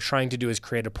 What they're trying to do is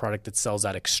create a product that sells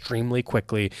out extremely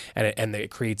quickly, and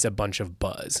it creates a bunch of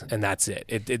buzz, and that's it.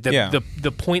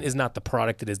 The point is not the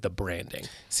product, it is the branding.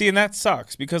 See, and that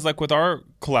sucks, because like with our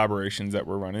collaborations that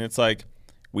we're running, it's like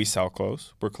we sell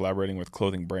clothes. We're collaborating with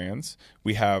clothing brands.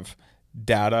 We have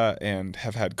data and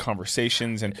have had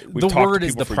conversations, and we've talked to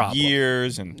people for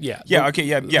years. And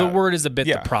the word is a bit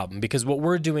the problem, because what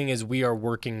we're doing is we are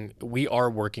working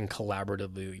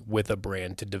collaboratively with a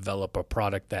brand to develop a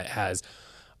product that has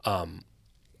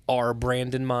our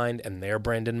brand in mind and their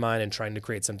brand in mind, and trying to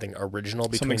create something original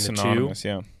between the two.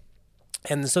 Yeah.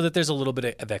 And so that there's a little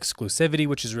bit of exclusivity,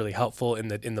 which is really helpful in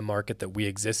the market that we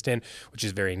exist in, which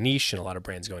is very niche, and a lot of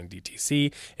brands going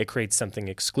DTC. It creates something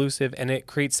exclusive, and it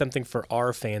creates something for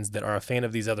our fans that are a fan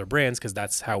of these other brands, because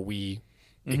that's how we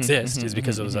exist, is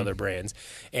because of those other brands.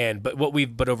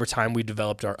 But over time we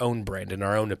developed our own brand and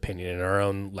our own opinion and our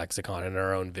own lexicon and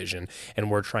our own vision,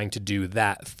 and we're trying to do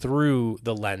that through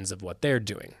the lens of what they're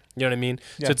doing. You know what I mean?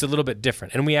 Yeah. So it's a little bit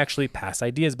different, and we actually pass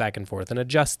ideas back and forth and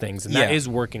adjust things, and that is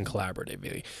working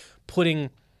collaboratively. Putting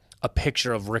a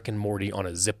picture of Rick and Morty on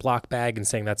a Ziploc bag and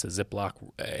saying that's a Ziploc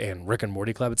and Rick and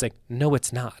Morty collab, it's like, no,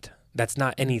 it's not. That's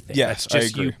not anything. Yes,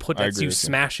 that's just you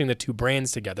smashing the two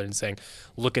brands together and saying,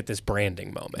 look at this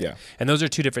branding moment. Yeah. And those are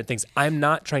two different things. I'm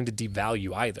not trying to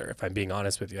devalue either, if I'm being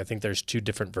honest with you. I think there's two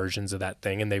different versions of that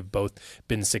thing, and they've both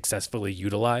been successfully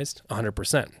utilized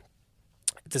 100%.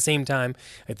 At the same time,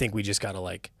 I think we just got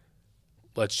to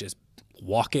let's just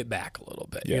walk it back a little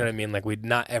bit. You know what I mean? Like,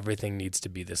 not everything needs to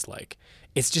be this, like,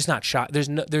 it's just not there's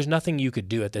nothing you could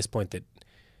do at this point that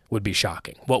would be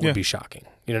shocking. What would be shocking?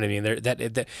 You know what I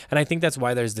mean? And I think that's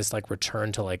why there's this like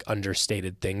return to like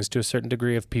understated things to a certain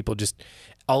degree, of people just,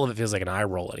 all of it feels like an eye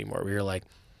roll anymore, where you're like,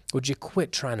 would you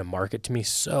quit trying to market to me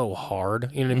so hard?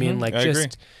 You know what I mean? Like, I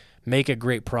just agree. make a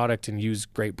great product and use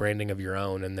great branding of your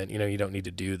own, and then, you know, you don't need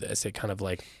to do this. It kind of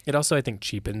like, it also, I think,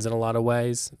 cheapens in a lot of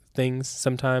ways things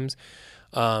sometimes.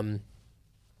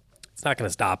 It's not going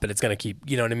to stop it. It's going to keep,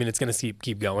 you know what I mean? It's going to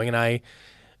keep going. And I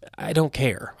don't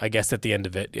care, I guess, at the end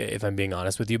of it, if I'm being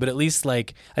honest with you. But at least,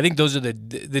 like, I think those are the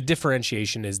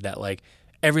differentiation is that, like,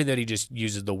 everybody just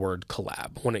uses the word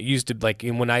collab. When it used to, like,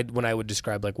 when I would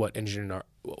describe, like,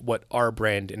 what our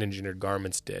brand in Engineered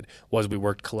Garments did was we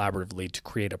worked collaboratively to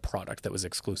create a product that was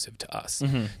exclusive to us.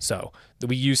 So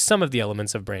we used some of the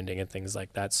elements of branding and things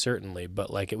like that, certainly,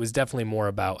 but, like, it was definitely more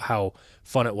about how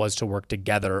fun it was to work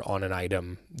together on an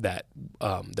item that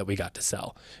we got to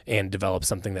sell and develop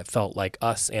something that felt like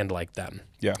us and like them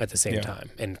at the same time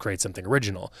and create something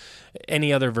original.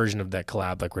 Any other version of that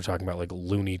collab, like we're talking about, like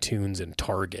Looney Tunes and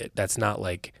Target, that's not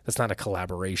a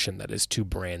collaboration. That is two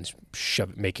brands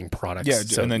making products. Yeah,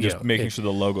 so, and then just know, making sure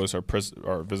the logos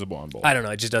are visible on both. I don't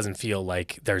know. It just doesn't feel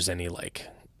like there's any, like,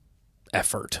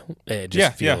 effort. It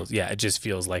just feels, it just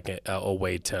feels like a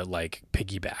way to, like,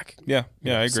 piggyback. Yeah, I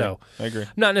agree. So, I agree. I'm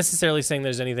not necessarily saying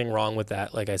there's anything wrong with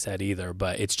that, like I said, either,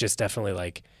 but it's just definitely,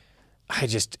 like,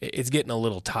 it's getting a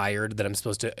little tired that am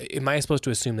I supposed to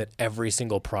assume that every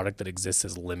single product that exists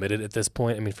is limited at this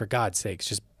point? I mean, for God's sakes,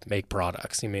 just make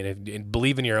products. I mean,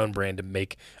 believe in your own brand to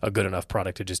make a good enough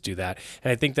product to just do that.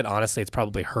 And I think that, honestly, it's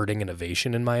probably hurting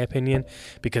innovation, in my opinion,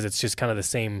 because it's just kind of the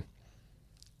same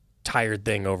tired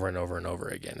thing over and over and over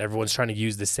again. Everyone's trying to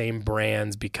use the same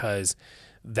brands because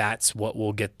that's what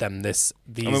will get them these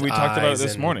I mean, we talked about it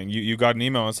this morning. You got an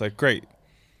email, and it's like, great.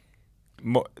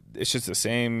 It's just the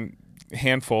same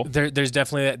handful. There's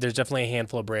definitely a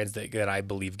handful of brands that I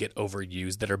believe get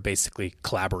overused that are basically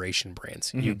collaboration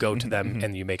brands. You go to them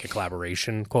and you make a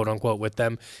collaboration, quote unquote, with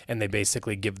them, and they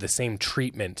basically give the same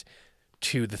treatment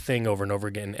to the thing over and over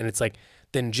again. And it's like,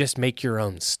 then just make your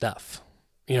own stuff.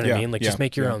 You know what I mean? Like, just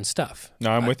make your own stuff.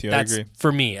 No, I'm with you. I agree.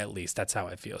 For me, at least, that's how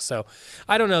I feel. So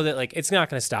I don't know that, like, it's not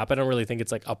going to stop. I don't really think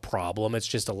it's, like, a problem. It's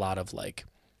just a lot of, like,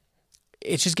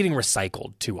 it's just getting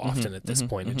recycled too often at this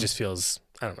point. It just feels,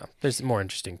 I don't know. There's more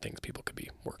interesting things people could be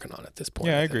working on at this point.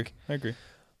 Yeah, I agree.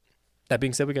 That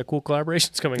being said, we got cool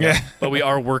collaborations coming up, but we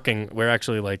are working. We're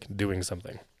actually, like, doing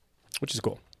something, which is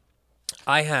cool.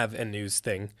 I have a news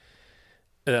thing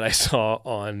that I saw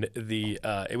on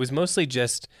it was mostly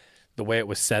just the way it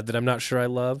was said that I'm not sure I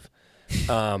love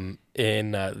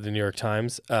in the New York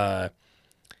Times.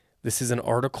 This is an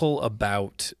article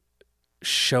about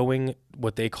showing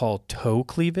what they call toe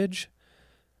cleavage.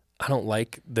 I don't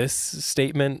like this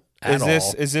statement at all.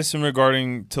 Is this in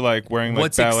regarding to, like, wearing,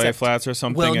 like, ballet flats or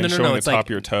something and showing the top of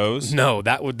your toes? No,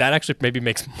 that actually maybe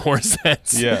makes more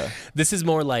sense. Yeah. This is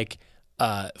more like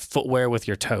footwear with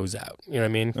your toes out. You know what I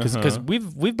mean? Because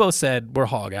we've both said we're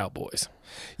hog out boys.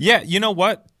 Yeah, you know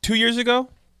what? 2 years ago,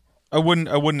 I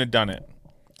wouldn't have done it.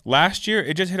 Last year,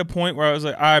 it just hit a point where I was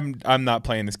like, I'm not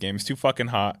playing this game. It's too fucking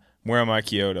hot. I'm wearing my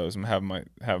Kyotos. I'm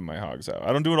having my hogs out.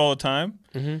 I don't do it all the time,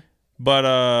 but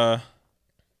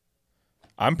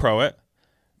I'm pro it.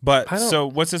 But so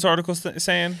what's this article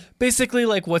saying? Basically,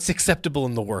 like, what's acceptable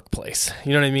in the workplace.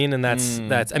 You know what I mean? And that's.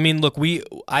 I mean, look,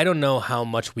 I don't know how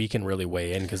much we can really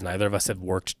weigh in because neither of us have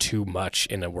worked too much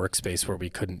in a workspace where we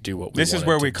couldn't do what we. This is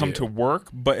where we come to work,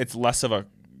 but it's less of a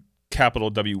capital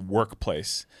W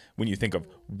workplace when you think of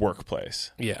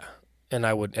workplace. Yeah. And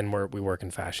we work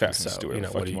in fashion, so do you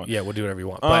know, we'll do whatever you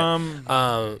want.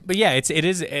 But yeah, it's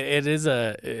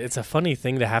a funny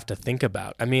thing to have to think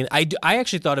about. I mean, I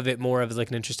actually thought of it more of as, like,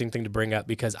 an interesting thing to bring up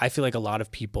because I feel like a lot of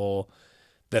people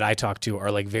that I talk to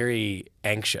are, like, very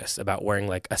anxious about wearing,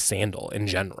 like, a sandal in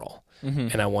general,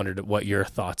 and I wondered what your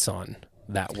thoughts on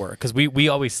that were because we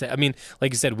always say, I mean,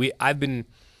 like you said, I've been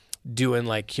doing,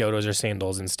 like, Kyotos or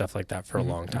sandals and stuff like that for a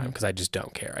long time because I just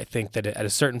don't care. I think that at a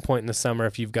certain point in the summer,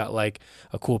 if you've got, like,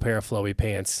 a cool pair of flowy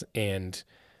pants and,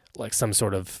 like, some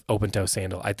sort of open toe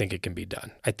sandal, I think it can be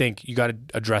done. I think you got to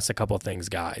address a couple of things,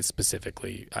 guys,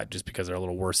 specifically, just because they're a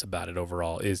little worse about it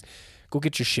overall, is go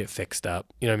get your shit fixed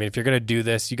up. You know what I mean? If you're going to do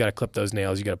this, you got to clip those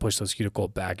nails. You got to push those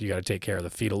cuticles back. You got to take care of the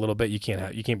feet a little bit. You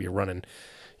can't be running,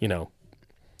 you know,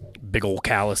 big old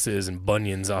calluses and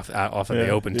bunions off of the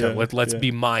open toe. Let's be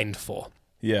mindful.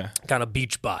 Yeah. Kind of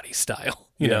beach body style,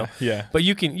 you know? Yeah. But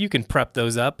you can prep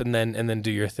those up and then do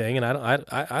your thing. And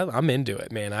I'm into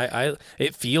it, man.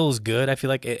 It feels good. I feel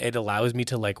like it allows me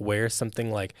to, like, wear something,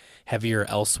 like, heavier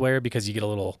elsewhere because you get a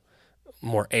little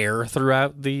more air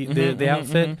throughout the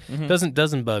outfit.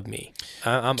 Doesn't bug me.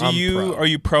 Are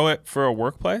you pro it for a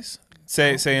workplace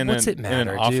Say in What's an, it matter, in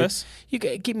an office. Dude?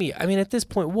 You give me. I mean, at this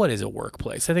point, what is a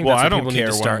workplace? I think Well, that's what I don't people care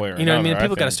need to one start. way or You know what I mean? another, I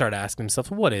People got to think. start asking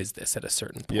themselves, what is this at a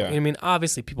certain point? Yeah. You know what I mean?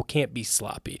 Obviously, people can't be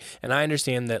sloppy, and I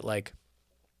understand that like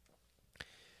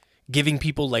giving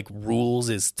people like rules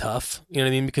is tough. You know what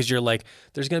I mean? Because you're like,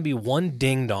 there's going to be one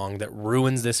ding dong that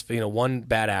ruins this, one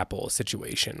bad apple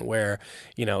situation where,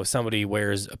 somebody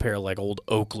wears a pair of like old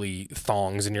Oakley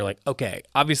thongs and you're like, okay,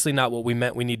 obviously not what we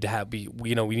meant. We need to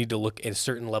we need to look at a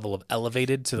certain level of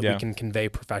elevated so that we can convey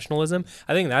professionalism.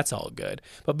 I think that's all good.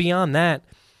 But beyond that,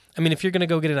 I mean, if you're going to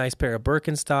go get a nice pair of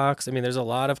Birkenstocks, I mean, there's a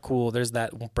lot of cool, there's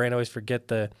that brand, I always forget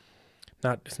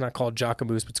it's not called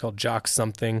Jacquemus, but it's called Jock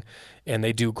something, and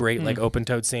they do great like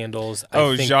open-toed sandals.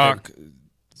 Jacques.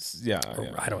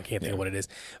 I can't think of what it is,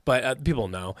 but people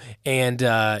know. And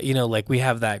like we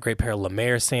have that great pair of La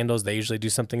Mer sandals. They usually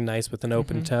do something nice with an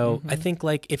open toe. I think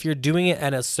like if you're doing it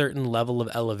at a certain level of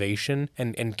elevation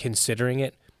and considering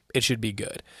it, it should be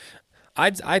good. I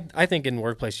think in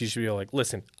workplace you should be like,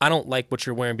 listen, I don't like what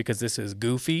you're wearing because this is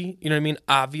goofy. You know what I mean?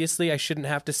 Obviously, I shouldn't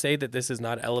have to say that this is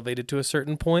not elevated to a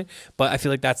certain point, but I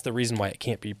feel like that's the reason why it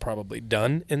can't be probably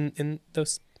done in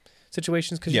those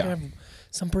situations, because you have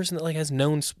some person that like has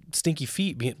known stinky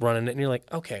feet running it, and you're like,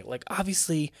 okay, like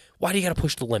obviously, why do you got to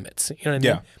push the limits? You know what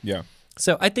I mean? Yeah.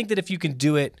 So I think that if you can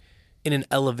do it in an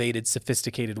elevated,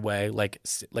 sophisticated way, like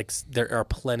there are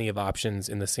plenty of options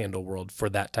in the sandal world for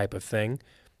that type of thing.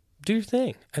 Do your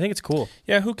thing. I think it's cool.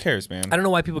 Yeah, who cares, man? I don't know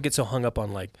why people get so hung up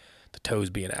on like the toes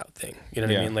being out thing. You know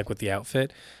what I mean? Like with the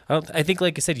outfit. I think,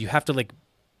 like I said, you have to like,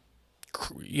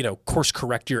 course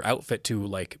correct your outfit to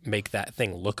like make that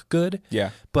thing look good.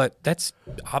 Yeah. But that's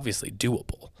obviously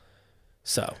doable.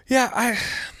 So I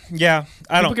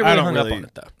people get really hung up on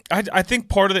it though. I think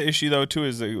part of the issue though too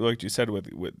is that, like you said, with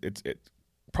it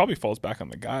probably falls back on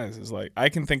the guys. Is like I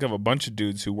can think of a bunch of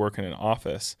dudes who work in an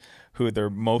office who their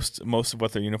most of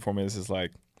what their uniform is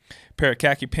like a pair of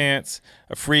khaki pants,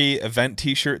 a free event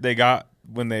T-shirt they got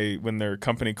when their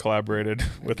company collaborated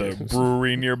with a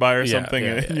brewery nearby or something.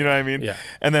 You know what I mean? Yeah.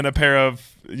 And then a pair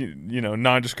of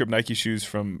nondescript Nike shoes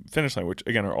from Finish Line, which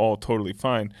again are all totally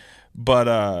fine,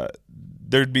 but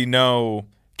there'd be no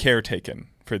care taken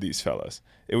for these fellas.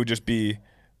 It would just be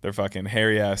their fucking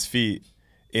hairy ass feet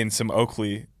in some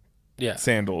Oakley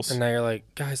sandals. And now you're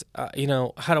like, guys,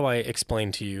 how do I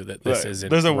explain to you that this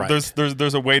isn't right?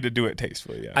 There's a way to do it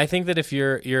tastefully. Yeah. I think that if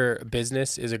your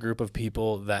business is a group of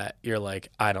people that you're like,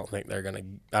 I don't think they're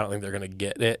gonna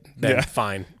get it, then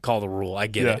fine, call the rule. I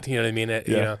get it. You know what I mean?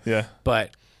 Yeah.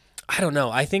 But I don't know.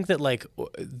 I think that like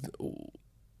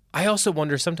I also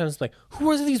wonder sometimes like who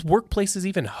are these workplaces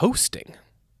even hosting?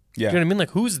 Yeah. You know what I mean?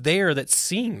 Like who's there that's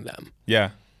seeing them?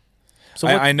 Yeah. So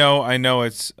I know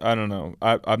it's I don't know.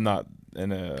 I'm not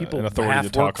an authority half to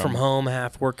talk work from home,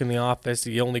 half work in the office.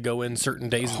 You only go in certain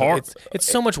days. It's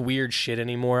so much weird shit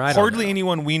anymore. Hardly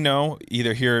anyone we know,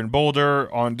 either here in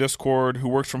Boulder, on Discord, who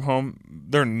works from home,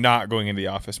 they're not going into the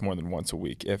office more than once a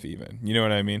week, if even. You know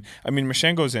what I mean? I mean,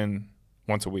 Michelle goes in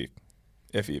once a week,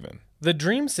 if even. The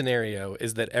dream scenario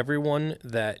is that everyone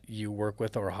that you work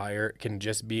with or hire can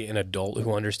just be an adult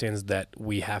who understands that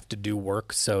we have to do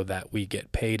work so that we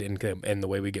get paid, and the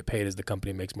way we get paid is the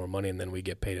company makes more money and then we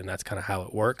get paid, and that's kind of how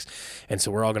it works. And so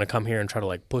we're all going to come here and try to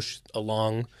like push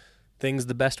along things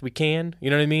the best we can, you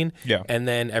know what I mean? Yeah. And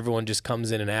then everyone just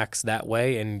comes in and acts that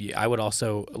way. And I would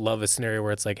also love a scenario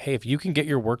where it's like, hey, if you can get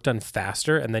your work done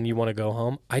faster and then you want to go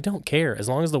home, I don't care. As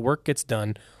long as the work gets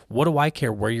done, what do I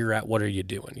care where you're at? What are you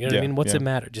doing? You know what I mean? What's it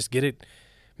matter? Just get it,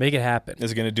 make it happen.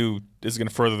 Is it going to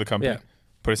further the company? Yeah.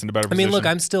 Put us in a better position. I mean, look,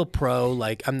 I'm still pro,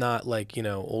 like, I'm not like,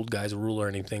 old guys rule or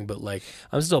anything, but like,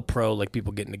 I'm still pro, like,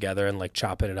 people getting together and like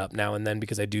chopping it up now and then,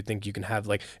 because I do think you can have,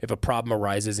 like, if a problem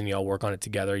arises and you all work on it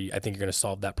together, I think you're going to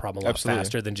solve that problem a lot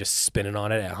faster than just spinning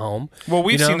on it at home. Well,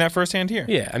 we've seen that firsthand here.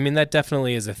 Yeah, I mean, that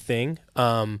definitely is a thing.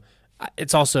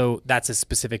 It's also, that's a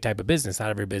specific type of business. Not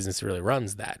every business really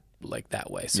runs that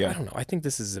way. So I don't know. I think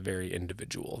this is a very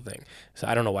individual thing. So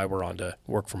I don't know why we're on to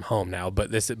work from home now,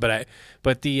 but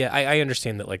I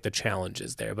understand that like the challenge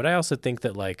is there, but I also think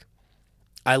that like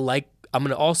I'm going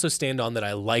to also stand on that.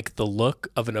 I like the look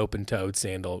of an open-toed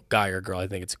sandal, guy or girl. I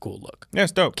think it's a cool look. Yeah,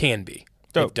 it's dope. Can be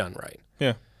dope if done right.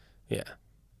 Yeah. Yeah.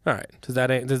 All right. Does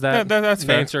that that's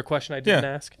fair. answer a question I didn't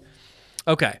ask?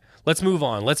 Okay. Let's move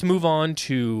on. Let's move on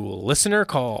to listener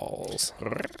calls.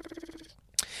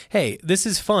 Hey, this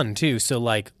is fun too. So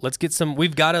like, let's get some.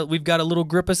 We've got a little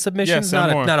grip of submissions.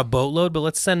 Not a boatload, but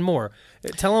let's send more.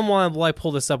 Tell them while I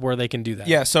pull this up where they can do that.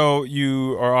 Yeah. So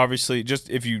you are obviously,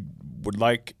 just if you would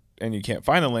like and you can't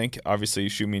find the link, obviously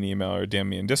shoot me an email or DM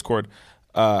me in Discord.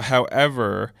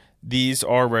 However, These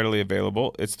are readily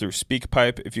available. It's through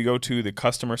SpeakPipe. If you go to the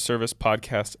customer service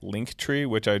podcast link tree,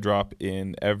 which I drop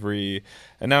in every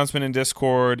announcement in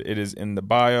Discord, it is in the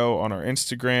bio on our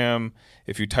Instagram.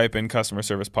 If you type in customer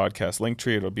service podcast link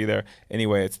tree, it'll be there.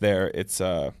 Anyway, it's there. It's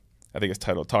I think it's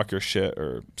titled Talk Your Shit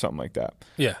or something like that.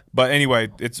 Yeah. But anyway,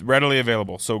 it's readily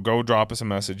available. So go drop us a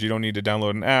message. You don't need to download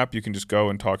an app. You can just go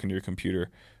and talk into your computer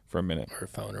for a minute. Or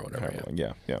phone or whatever.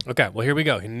 Yeah. Okay, well, here we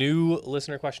go. New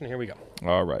listener question. Here we go.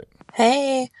 All right.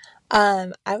 Hey, I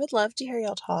would love to hear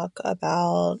y'all talk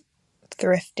about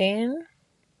thrifting,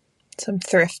 some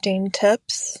thrifting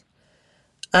tips,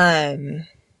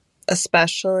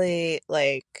 especially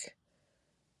like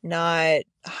not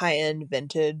high-end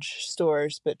vintage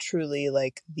stores, but truly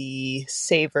like the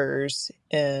Savers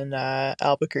in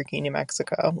Albuquerque, New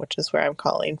Mexico, which is where I'm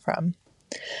calling from.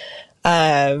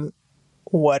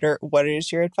 What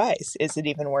is your advice? Is it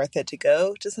even worth it to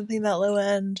go to something that low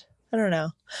end? I don't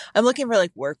know. I'm looking for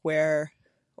like workwear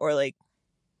or like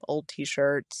old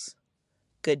t-shirts,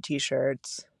 good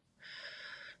t-shirts,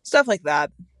 stuff like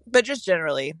that. But just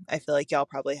generally, I feel like y'all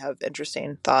probably have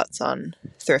interesting thoughts on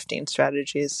thrifting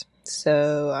strategies.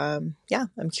 So, yeah,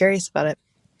 I'm curious about it.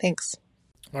 Thanks.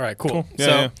 All right, cool.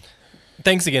 Yeah.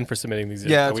 Thanks again for submitting these.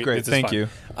 Yeah, that's great. Thank you.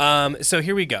 So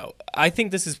here we go. I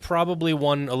think this is probably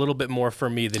one a little bit more for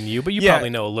me than you, but you probably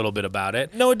know a little bit about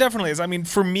it. No, it definitely is. I mean,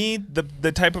 for me,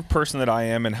 the type of person that I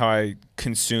am and how I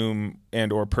consume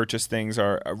and or purchase things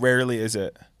are rarely is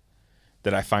it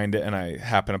that I find it and I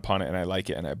happen upon it and I like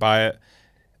it and I buy it.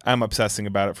 I'm obsessing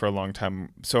about it for a long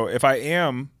time. So if I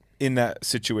am in that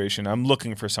situation, I'm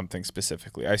looking for something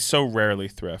specifically. I so rarely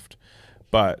thrift,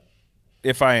 but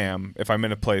if I'm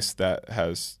in a place that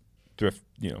has thrift,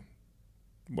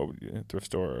 thrift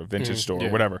store or vintage store or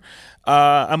whatever,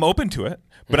 I'm open to it.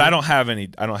 But I don't have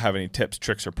any tips,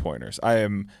 tricks, or pointers. I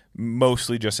am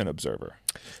mostly just an observer.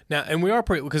 Now, and we are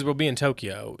because we'll be in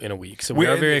Tokyo in a week, so we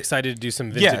are very excited to do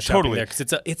some vintage shopping there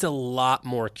because it's a lot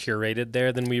more curated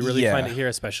there than we really find it here.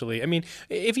 Especially, I mean,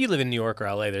 if you live in New York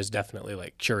or LA, there's definitely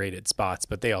like curated spots,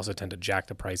 but they also tend to jack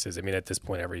the prices. I mean, at this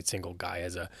point, every single guy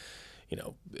has a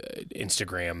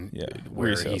Instagram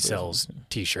where he sells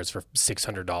T-shirts for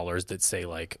 $600 that say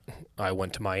like I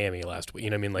went to Miami last week. You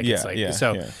know what I mean? Like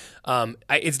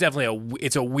it's definitely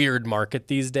it's a weird market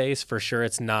these days for sure.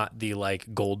 It's not the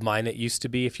like gold mine it used to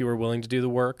be if you were willing to do the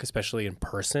work, especially in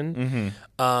person.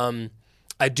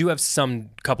 I do have some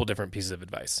couple different pieces of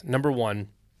advice. Number one,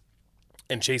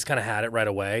 and Chase kind of had it right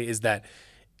away, is that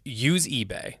use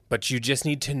eBay, but you just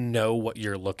need to know what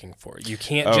you're looking for. You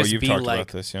can't just be like, about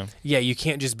this, you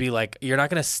can't just be like, you're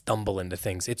not going to stumble into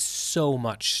things. It's so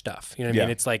much stuff. You know what I mean?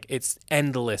 It's like, it's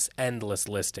endless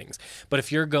listings. But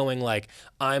if you're going like,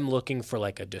 I'm looking for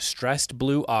like a distressed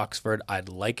blue Oxford, I'd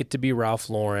like it to be Ralph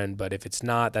Lauren, but if it's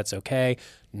not, that's okay.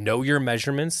 Know your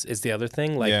measurements is the other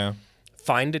thing. Like,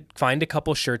 Find a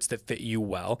couple shirts that fit you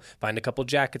well. Find a couple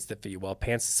jackets that fit you well.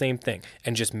 Pants, the same thing.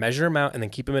 And just measure them out and then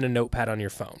keep them in a notepad on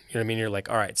your phone. You know what I mean? You're like,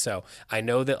 all right, so I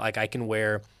know that like I can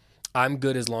wear, I'm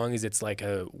good as long as it's like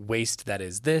a waist that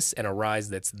is this and a rise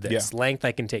that's this. Length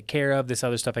I can take care of. This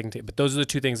other stuff I can take. But those are the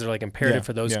two things that are like imperative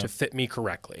for those to fit me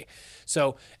correctly.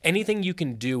 So anything you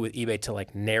can do with eBay to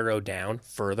like narrow down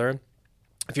further.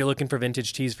 If you're looking for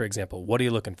vintage tees, for example, what are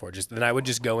you looking for? Then I would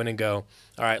just go in and go,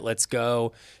 all right, let's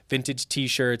go vintage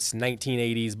T-shirts,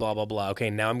 1980s, blah, blah, blah.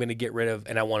 Okay, now I'm going to get rid of,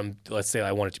 and I want them, let's say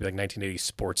I want it to be like 1980s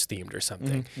sports themed or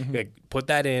something. Like, put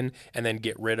that in and then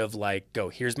get rid of like,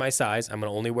 here's my size. I'm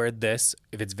going to only wear this.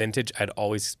 If it's vintage, I'd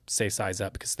always say size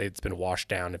up because it's been washed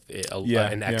down.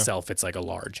 An XL fits like a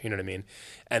large, you know what I mean?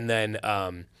 And then,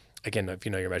 again, if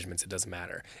you know your measurements, it doesn't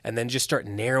matter. And then just start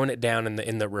narrowing it down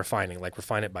in the refining. Like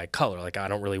refine it by color. Like I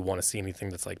don't really want to see anything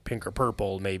that's like pink or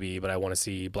purple maybe, but I want to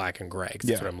see black and gray because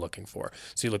that's what I'm looking for.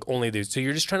 So you look only those. So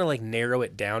you're just trying to like narrow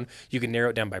it down. You can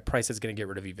narrow it down by price. It's going to get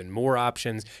rid of even more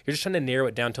options. You're just trying to narrow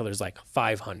it down till there's like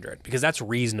 500 because that's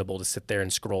reasonable to sit there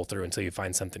and scroll through until you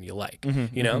find something you like,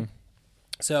 you know?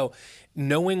 So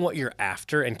knowing what you're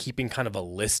after and keeping kind of a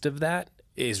list of that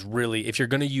is really, if you're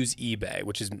going to use eBay,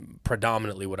 which is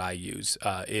predominantly what I use,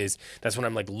 that's when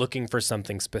I'm like looking for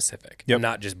something specific,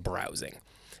 not just browsing.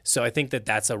 So I think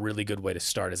that's a really good way to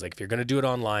start is like, if you're going to do it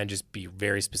online, just be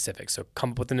very specific. So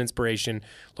come up with an inspiration,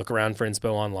 look around for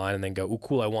inspo online and then go, oh,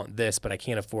 cool, I want this, but I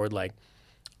can't afford like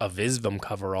a Visvim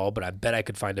coverall, but I bet I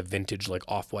could find a vintage like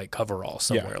off-white coverall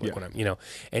somewhere. When I'm,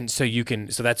 and so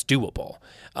so that's doable.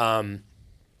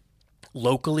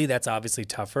 Locally, that's obviously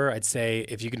tougher. I'd say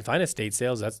if you can find estate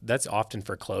sales, that's often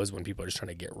for clothes when people are just trying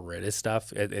to get rid of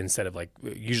stuff instead of like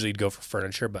usually you'd go for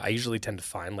furniture, but I usually tend to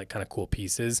find like kind of cool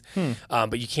pieces.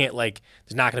 But you can't like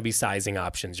there's not going to be sizing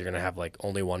options. You're going to have like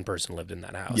only one person lived in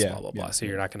that house, blah blah blah. So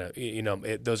you're not going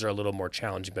to those are a little more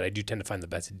challenging. But I do tend to find the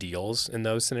best deals in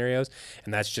those scenarios,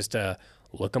 and that's just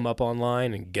look them up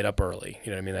online and get up early.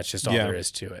 You know what I mean? That's just all there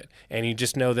is to it. And you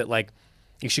just know that like.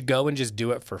 You should go and just do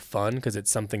it for fun because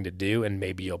it's something to do, and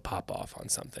maybe you'll pop off on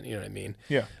something. You know what I mean?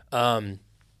 Yeah.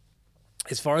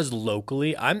 As far as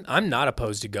locally, I'm not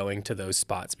opposed to going to those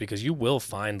spots because you will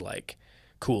find like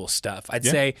cool stuff. I'd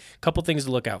say a couple things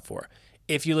to look out for.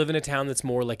 If you live in a town that's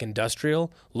more like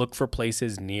industrial, look for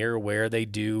places near where they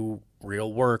do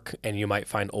real work, and you might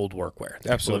find old workwear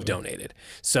that people have donated.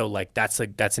 So like that's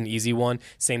an easy one.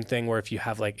 Same thing where if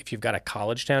you've got a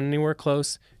college town anywhere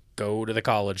close, go to the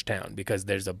college town because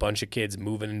there's a bunch of kids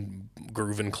moving,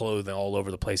 grooving clothing all over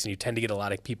the place, and you tend to get a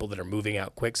lot of people that are moving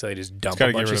out quick, so they just dump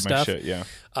a bunch of stuff.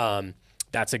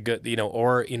 That's a good,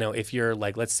 or if you're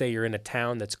like, let's say you're in a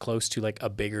town that's close to like a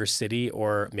bigger city,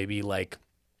 or maybe like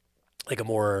a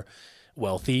more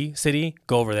wealthy city,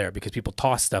 go over there because people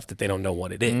toss stuff that they don't know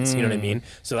what it is. You know what I mean?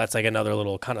 So that's like another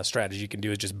little kind of strategy you can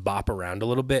do is just bop around a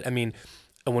little bit. I mean,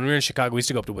 when we were in Chicago, we used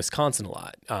to go up to Wisconsin a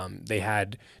lot. They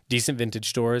had decent vintage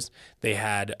stores. They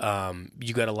had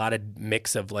you got a lot of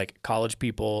mix of like college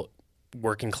people,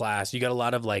 working class. You got a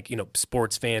lot of like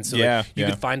sports fans. So you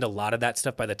could find a lot of that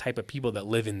stuff by the type of people that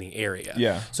live in the area.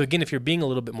 Yeah. So again, if you're being a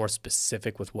little bit more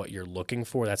specific with what you're looking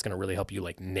for, that's going to really help you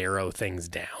like narrow things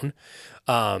down.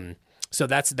 So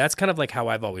that's kind of like how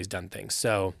I've always done things.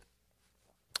 So.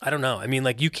 I don't know. I mean,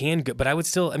 like you can go, but I would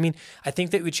still. I mean, I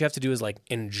think that what you have to do is like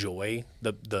enjoy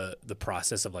the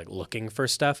process of like looking for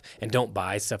stuff and don't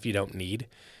buy stuff you don't need.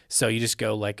 So you just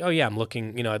go like, oh yeah, I'm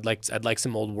looking. I'd like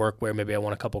some old workwear. Maybe I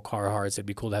want a couple Carhartts. It'd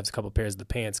be cool to have a couple pairs of the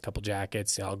pants, a couple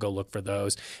jackets. I'll go look for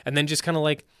those, and then just kind of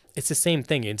like it's the same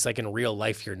thing. It's like in real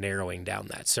life, you're narrowing down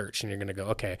that search, and you're gonna go,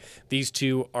 okay, these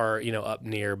two are up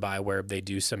nearby where they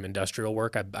do some industrial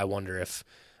work. I wonder if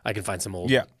I can find some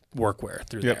old workwear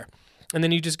through there. And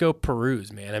then you just go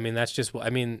peruse, man. I mean, that's just what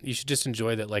I mean. You should just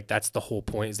enjoy that. Like, that's the whole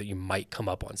point is that you might come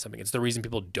up on something. It's the reason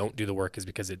people don't do the work is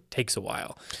because it takes a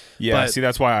while. Yeah, see,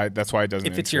 that's why it doesn't.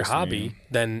 If it's your hobby,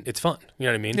 then it's fun. You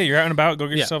know what I mean? Yeah, you're out and about. Go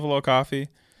get yourself a little coffee.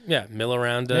 Yeah, mill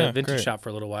around a vintage shop for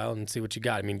a little while and see what you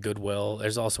got. I mean, Goodwill.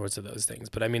 There's all sorts of those things.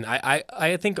 But I mean,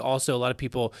 I think also a lot of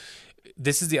people.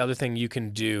 This is the other thing you can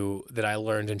do that I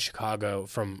learned in Chicago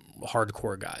from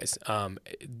hardcore guys.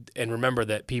 And remember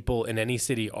that people in any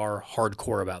city are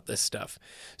hardcore about this stuff.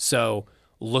 So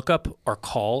look up or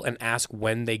call and ask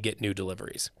when they get new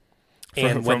deliveries.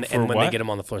 And when they get them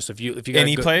on the floor. So if you got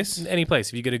any place,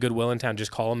 if you get a Goodwill in town,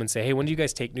 just call them and say, hey, when do you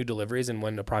guys take new deliveries and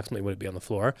when approximately would it be on the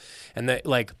floor? And that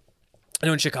like. I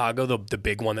know in Chicago, the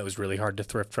big one that was really hard to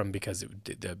thrift from because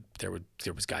there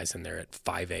was guys in there at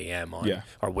 5 a.m.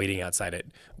 or waiting outside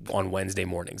on Wednesday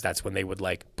mornings. That's when they would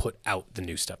like put out the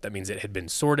new stuff. That means it had been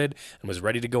sorted and was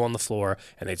ready to go on the floor,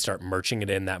 and they'd start merching it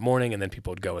in that morning, and then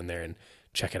people would go in there and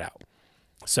check it out.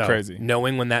 So crazy.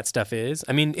 Knowing when that stuff is,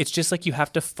 I mean, it's just like you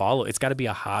have to follow. It's got to be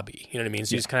a hobby. You know what I mean?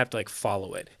 So you just kind of have to like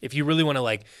follow it. If you really want to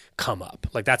like come up,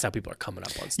 like that's how people are coming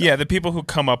up on stuff. Yeah, the people who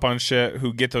come up on shit,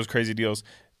 who get those crazy deals,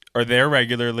 are there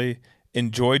regularly,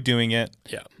 enjoy doing it.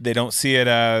 Yeah. They don't see it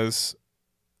as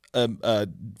a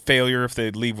failure if they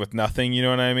leave with nothing, you know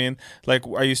what I mean? Like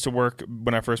I used to work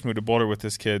when I first moved to Boulder with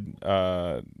this kid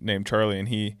named Charlie, and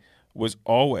he was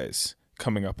always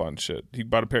coming up on shit. He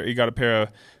got a pair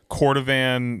of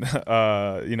Cordovan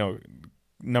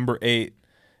number 8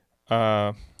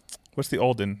 what's the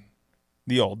Alden?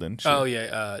 The Alden. Shit. Oh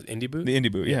yeah, indie boot. The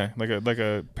indie boot, yeah. Like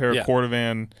a pair of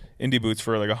Cordovan indie boots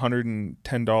for like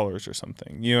 $110 or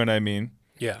something. You know what I mean?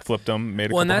 Yeah. Flipped them, made a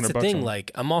couple $100. Well, and that's the thing.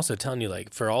 Like, I'm also telling you,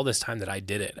 like, for all this time that I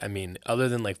did it, I mean, other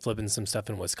than like flipping some stuff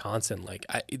in Wisconsin, like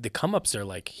the come ups are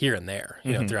like here and there,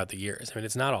 you know, throughout the years. I mean,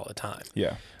 it's not all the time.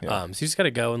 Yeah. So you just got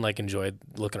to go and like enjoy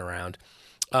looking around.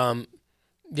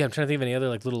 Yeah, I'm trying to think of any other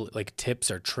like little like tips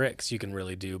or tricks you can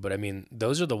really do, but I mean,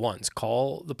 those are the ones.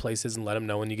 Call the places and let them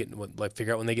know when you get like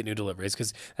figure out when they get new deliveries,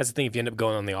 because that's the thing. If you end up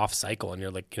going on the off cycle and you're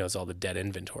like, it's all the dead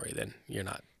inventory, then you're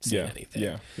not seeing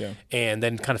anything. Yeah. And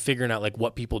then kind of figuring out like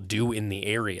what people do in the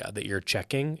area that you're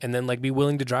checking, and then like be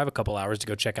willing to drive a couple hours to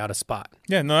go check out a spot.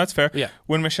 Yeah, no, that's fair. Yeah.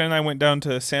 When Michelle and I went down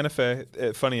to Santa Fe,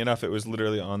 funny enough, it was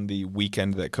literally on the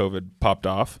weekend that COVID popped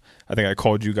off. I think I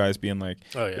called you guys being like,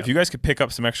 if you guys could pick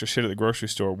up some extra shit at the grocery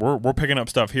store, we're picking up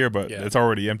stuff here, but it's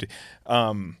already empty.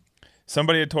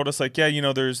 somebody had told us like, yeah,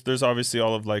 there's obviously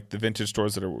all of like the vintage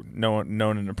stores that are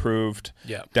known and approved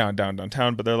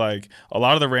downtown, but they're like a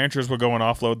lot of the ranchers will go and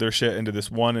offload their shit into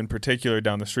this one in particular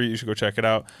down the street. You should go check it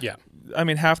out. Yeah. I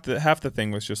mean, half the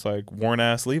thing was just like worn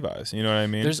ass Levi's. You know what I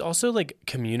mean? There's also like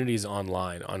communities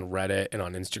online on Reddit and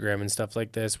on Instagram and stuff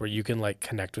like this where you can like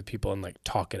connect with people and like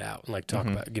talk it out and like talk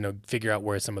about, figure out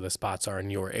where some of the spots are in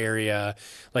your area.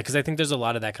 Like, because I think there's a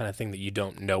lot of that kind of thing that you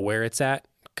don't know where it's at.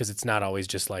 Because it's not always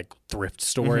just like thrift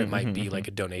store. It might be like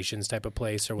a donations type of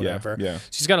place or whatever. Yeah. So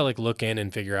you just got to like look in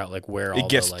and figure out like where all it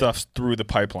gets the, like, stuff through the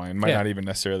pipeline. Might not even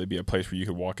necessarily be a place where you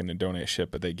could walk in and donate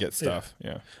shit, but they get stuff.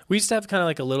 Yeah. We used to have kind of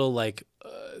like a little like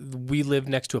we lived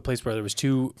next to a place where there was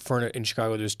in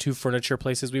Chicago. There's 2 furniture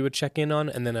places we would check in on,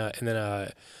 and then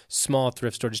a small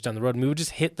thrift store just down the road. And we would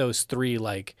just hit those 3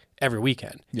 like every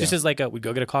weekend, just as like we'd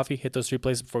go get a coffee, hit those 3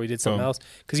 places before we did something else,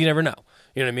 because you never know.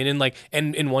 You know what I mean?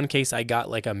 And in one case, I got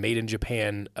like a made in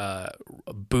Japan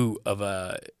boot of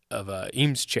a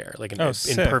Eames chair, like in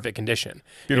perfect condition.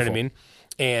 Beautiful. You know what I mean?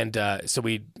 And so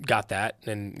we got that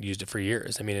and used it for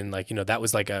years. I mean, and like, that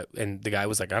was like and the guy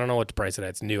was like, I don't know what to price it at.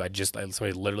 It's new.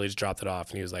 Somebody literally just dropped it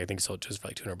off, and he was like, I think he sold it to us for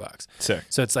like $200. Sick.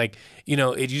 So it's like, you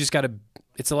just got to,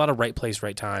 it's a lot of right place,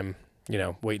 right time,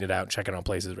 waiting it out, checking on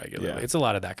places regularly. Yeah. It's a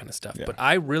lot of that kind of stuff. Yeah. But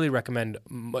I really recommend,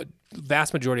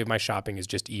 vast majority of my shopping is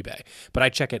just eBay. But I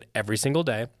check it every single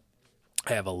day.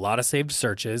 I have a lot of saved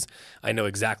searches. I know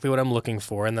exactly what I'm looking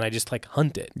for, and then I just like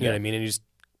hunt it. You know what I mean? And you just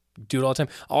do it all the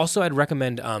time. Also, I'd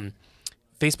recommend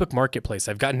Facebook Marketplace.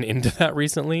 I've gotten into that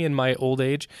recently in my old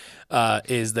age.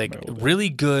 Is like really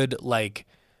good. Like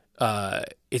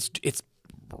it's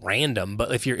random,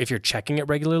 but if you're checking it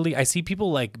regularly, I see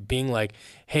people like being like,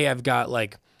 hey, I've got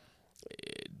like.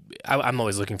 I'm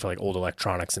always looking for like old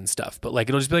electronics and stuff, but like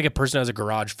it'll just be like a person who has a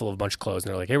garage full of a bunch of clothes, and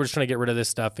they're like, hey, we're just trying to get rid of this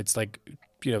stuff. It's like,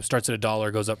 starts at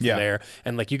 $1, goes up from there,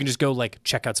 and like you can just go like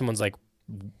check out someone's like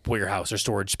warehouse or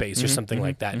storage space or something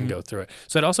like that and go through it.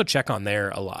 So I'd also check on there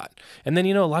a lot. And then,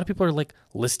 a lot of people are like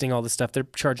listing all this stuff. They're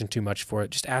charging too much for it.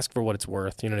 Just ask for what it's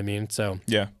worth. You know what I mean? So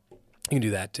yeah. You can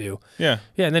do that too. Yeah.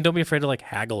 Yeah. And then don't be afraid to like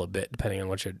haggle a bit depending on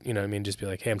what you're, you know what I mean? Just be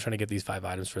like, hey, I'm trying to get these 5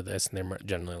 items for this. And they're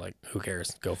generally like, who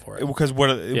cares? Go for it. Because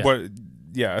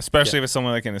especially if it's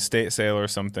someone like an estate sale or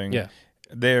something. Yeah.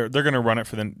 They're going to run it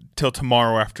for them till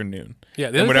tomorrow afternoon. Yeah.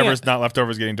 And whatever's not left over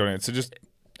is getting donated. So just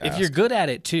if you're good at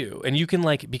it too, and you can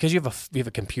like, because you have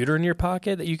a computer in your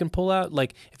pocket that you can pull out,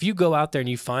 like if you go out there and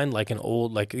you find like an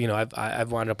old, like,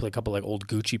 I've wound up with a couple like old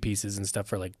Gucci pieces and stuff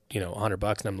for like,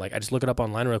 $100, and I'm like, I just look it up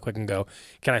online real quick and go,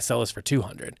 can I sell this for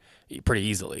 $200? Pretty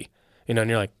easily. And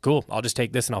you're like, cool, I'll just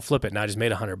take this and I'll flip it, and I just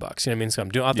made $100. You know what I mean? So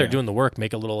I'm out there doing the work,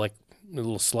 make a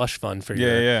little slush fund for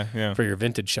for your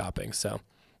vintage shopping. So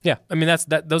yeah, I mean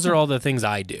those are all the things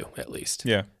I do, at least.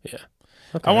 Yeah. Yeah.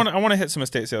 Okay. I want to hit some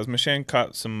estate sales. Michelle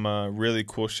caught some really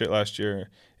cool shit last year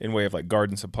in way of like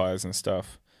garden supplies and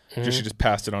stuff. She just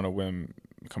passed it on a whim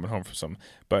coming home from some.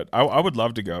 But I would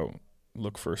love to go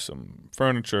look for some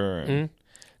furniture and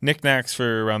knickknacks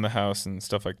for around the house and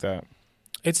stuff like that.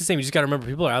 It's the same. You just got to remember,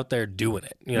 people are out there doing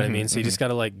it. You know what I mean? So you just got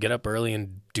to like get up early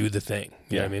and do the thing.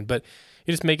 You know what I mean? But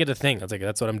you just make it a thing. I was like,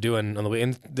 that's what I'm doing on the way.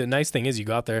 And the nice thing is, you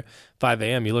go out there 5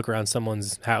 a.m., you look around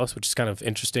someone's house, which is kind of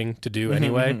interesting to do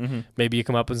anyway. Maybe you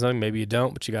come up with something, maybe you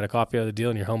don't, but you got a coffee out of the deal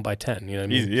and you're home by 10. You know what I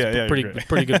mean? Easy. Yeah,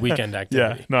 pretty good weekend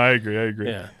activity. Yeah, no, I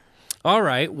agree. Yeah. All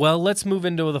right. Well, let's move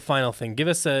into the final thing. Give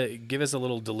us a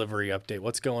little delivery update.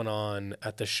 What's going on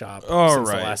at the shop since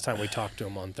the last time we talked to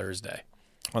him on Thursday?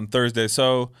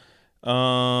 So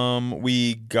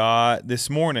we got this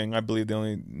morning, I believe the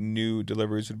only new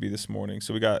deliveries would be this morning.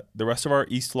 So we got the rest of our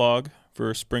East log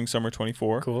for spring summer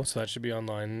 24. Cool. So that should be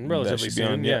online relatively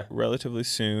soon. Relatively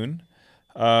soon.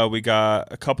 We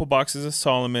got a couple boxes of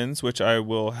Solomon's, which I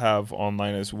will have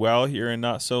online as well here in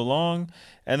not so long,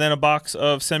 and then a box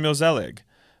of Samuel Zelig.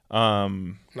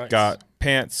 Nice. Got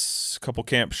pants, a couple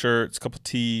camp shirts, a couple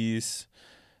tees.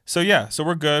 So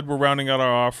we're good. We're rounding out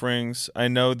our offerings. I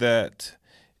know that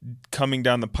coming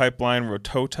down the pipeline,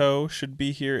 Rototo should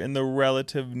be here in the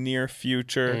relative near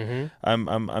future.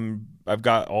 I've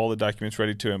got all the documents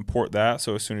ready to import that.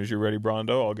 So as soon as you're ready,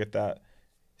 Brondo, I'll get that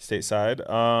stateside.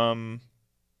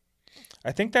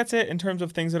 I think that's it in terms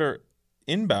of things that are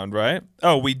inbound, right?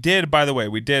 Oh, we did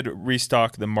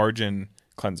restock the margin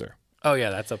cleanser. Oh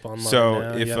yeah, that's up online. So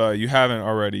now. If you haven't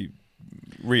already.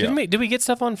 Did we get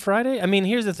stuff on Friday? I mean,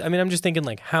 I'm just thinking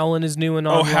like Howlin is new and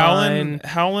online.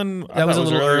 Howlin. That was a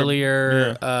little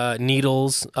earlier.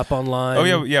 Needles up online.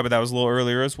 Oh yeah, but that was a little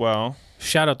earlier as well.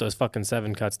 Shout out those fucking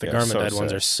 7 cuts. The Garment Dead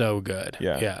ones are so good.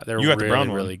 Yeah, they're you got the brown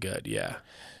one. really good. Yeah.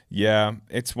 Yeah,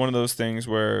 it's one of those things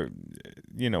where,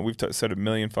 we've said a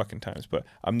million fucking times, but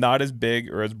I'm not as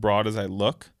big or as broad as I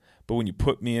look. But when you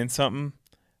put me in something,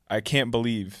 I can't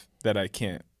believe that I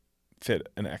can't fit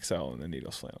an XL in the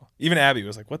needles flannel. Even Abby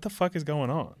was like, "What the fuck is going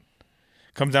on?"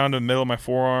 Comes down to the middle of my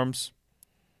forearms.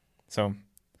 So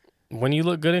when you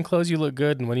look good in clothes, you look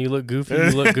good, and when you look goofy,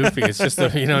 you look goofy. It's just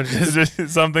just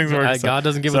some things work. God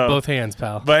doesn't give with both hands,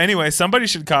 pal. But anyway, somebody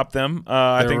should cop them.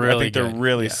 I think they're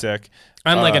really sick.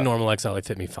 I'm like a normal XL. They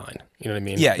fit me fine. You know what I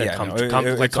mean? Yeah,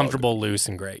 they're comfortable, loose,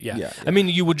 and great. Yeah. I mean,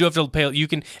 you have to pay. You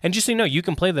can, and just so you know, you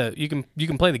can play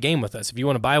the game with us if you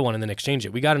want to buy one and then exchange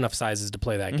it. We got enough sizes to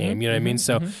play that game. You know what I mean?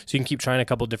 So you can keep trying a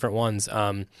couple different ones.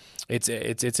 It's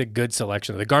a good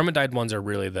selection. The garment dyed ones are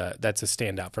really that's a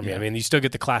standout for me. I mean, you still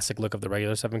get the classic look of the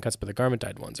regular 7 cuts, but the garment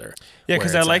dyed ones are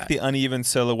because I like the uneven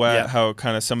silhouette. How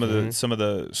kind of some of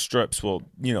the strips will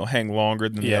hang longer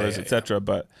than the others, etc.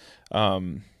 But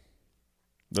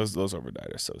those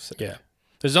overdyed are so sick. Yeah.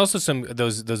 There's also some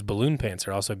those balloon pants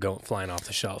are also flying off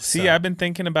the shelf. See, I've been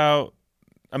thinking about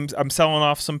I'm selling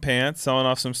off some pants, selling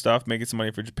off some stuff, making some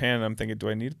money for Japan, and I'm thinking, do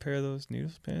I need a pair of those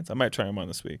needles pants? I might try them on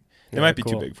this week. They might be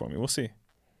too big for me. We'll see.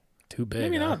 Too big.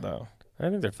 Maybe not though. I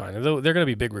think they're fine. They're going to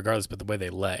be big regardless, but the way they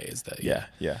lay is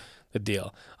the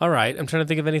deal. All right, I'm trying to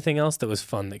think of anything else that was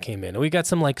fun that came in. We got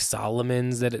some like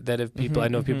Solomons that have people I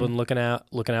know people have been looking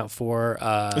out for.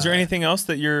 Is there anything else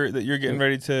that you're getting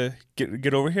ready to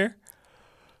get over here?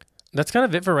 That's kind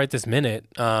of it for right this minute.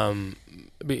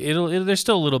 There's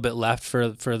still a little bit left for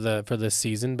this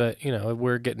season, but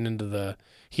we're getting into the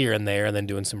here and there, and then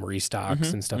doing some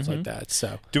restocks and stuff like that.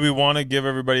 So, do we want to give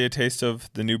everybody a taste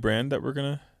of the new brand that we're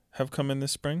gonna have come in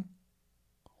this spring?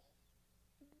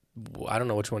 I don't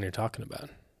know which one you're talking about.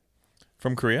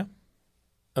 From Korea?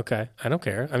 Okay, I don't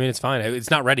care. I mean, it's fine.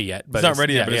 It's not ready yet. But it's not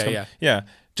ready yet. But yeah.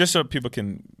 Just so people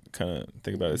can kind of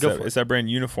think about it. It's that brand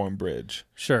Uniform Bridge.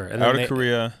 Sure. And out of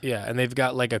Korea. Yeah, and they've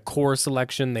got like a core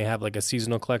selection. They have like a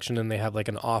seasonal collection, and they have like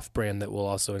an off brand that will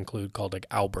also include called like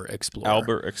Albert Explorer.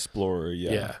 Albert Explorer.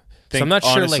 Yeah. So I'm not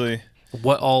sure like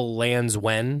what all lands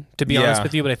when, to be honest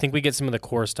with you, but I think we get some of the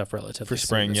core stuff relatively for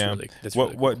spring. soon.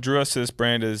 What drew us to this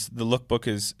brand is the lookbook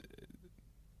is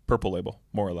Purple Label,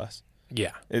 more or less.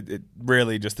 Yeah. It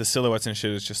really just the silhouettes and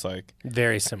shit is just like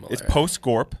very similar. It's post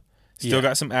Gorp. Still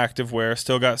got some active wear.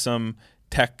 Still got some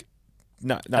tech,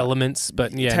 not elements,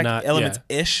 but tech elements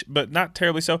ish, but not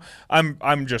terribly so.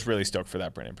 I'm just really stoked for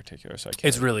that brand in particular. So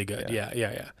it's really good.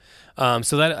 Yeah.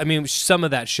 So that some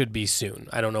of that should be soon.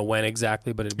 I don't know when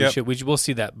exactly, but we'll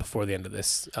see that before the end of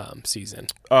this season.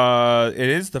 It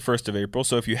is the 1st of April.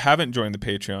 So if you haven't joined the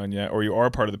Patreon yet, or you are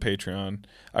part of the Patreon,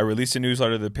 I released a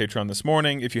newsletter to the Patreon this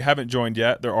morning. If you haven't joined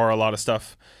yet, there are a lot of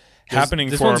stuff happening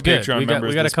for our Patreon members.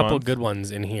 We got a couple month. Good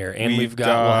ones in here, and we'll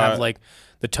have like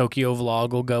the Tokyo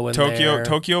vlog will go in there.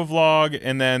 Tokyo vlog,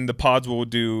 and then the pods will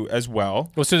do as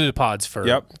well. We'll still do the pods for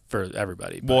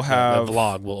everybody. We'll have the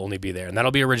vlog will only be there, and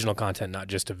that'll be original content, not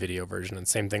just a video version. And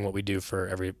same thing what we do for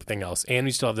everything else. And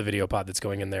we still have the video pod that's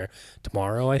going in there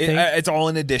tomorrow. I think it's all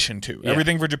in addition to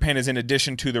everything for Japan is in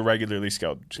addition to the regularly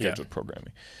scheduled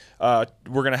programming.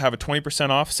 We're gonna have a 20%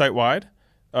 off site wide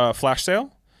flash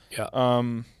sale.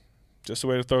 Yeah. Just a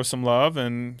way to throw some love,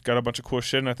 and got a bunch of cool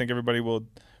shit, and I think everybody will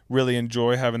really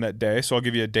enjoy having that day. So I'll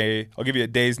give you a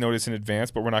day's notice in advance,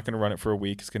 but we're not going to run it for a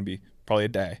week. It's going to be probably a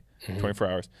day, 24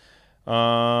 hours.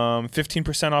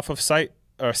 15% off of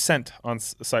scent on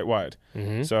site wide.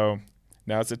 So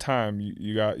now's the time.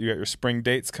 You got your spring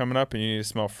dates coming up, and you need to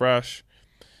smell fresh.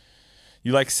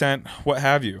 You like scent, what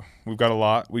have you? We've got a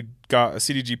lot. We got a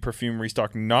CDG perfume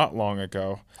restock not long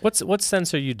ago. What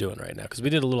scents are you doing right now? Because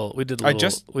we did a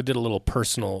little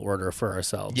personal order for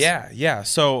ourselves. Yeah.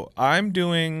 So I'm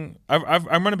running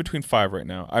between 5 right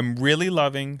now. I'm really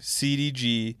loving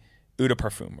CDG Eau de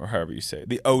Parfum, or however you say it,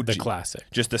 the OG, the classic,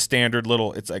 just the standard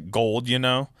little. It's like gold,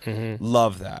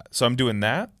 Love that. So I'm doing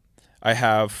that. I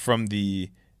have from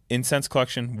the incense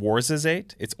collection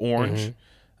Warzazate. It's orange.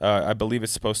 I believe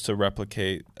it's supposed to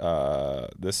replicate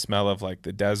the smell of like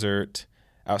the desert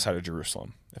outside of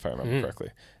Jerusalem, if I remember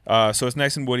correctly. So it's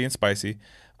nice and woody and spicy.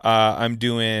 I'm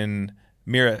doing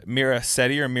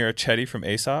Miracetti or Miracetti from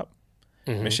Aesop.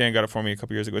 Michelle got it for me a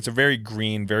couple years ago. It's a very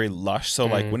green, very lush. So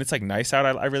like when it's like nice out,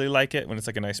 I really like it. When it's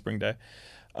like a nice spring day.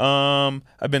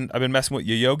 I've been messing with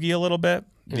Yoyogi a little bit.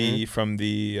 From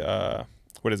the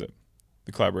what is it?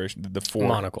 The collaboration,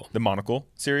 the Monocle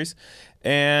series,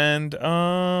 and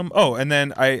and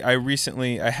then I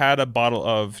recently had a bottle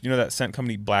of that scent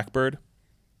company Blackbird.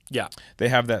 Yeah, they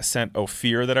have that scent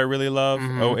Ophir that I really love,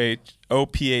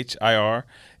 OPHIR,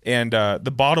 and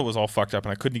the bottle was all fucked up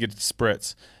and I couldn't get it to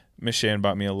spritz. Michelle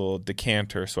bought me a little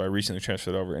decanter, so I recently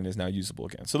transferred over and is now usable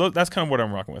again. So that's kind of what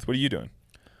I'm rocking with. What are you doing?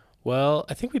 Well,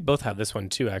 I think we both have this one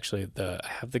too. Actually, I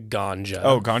have the ganja.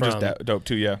 Oh, ganja's dope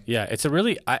too. Yeah. Yeah, it's a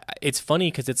really. It's funny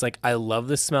because it's like I love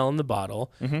the smell in the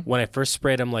bottle. Mm-hmm. When I first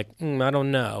sprayed, I'm like, I don't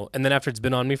know, and then after it's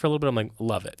been on me for a little bit, I'm like,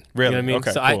 love it. Really? You know what I mean?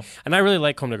 Okay, So cool. I really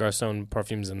like Comme des Garçons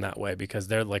perfumes in that way because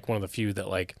they're like one of the few that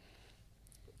like.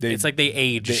 It's like they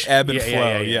age. They ebb and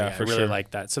flow. Yeah, for I really sure.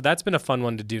 like that. So that's been a fun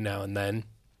one to do now and then.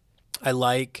 I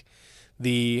like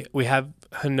we have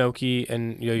Hinoki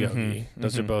and Yoyogi.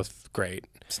 Those are both great.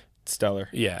 Stellar.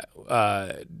 Yeah.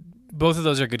 Both of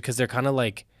those are good because they're kind of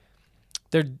like,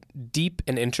 they're deep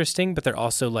and interesting, but they're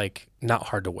also like not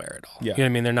hard to wear at all. Yeah. You know what I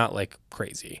mean? They're not like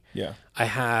crazy. Yeah. I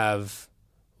have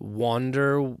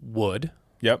Wander Wood.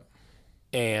 Yep.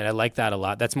 And I like that a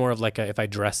lot. That's more of like a if I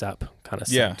dress up kind of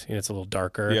scent. You know, it's a little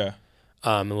darker. Yeah.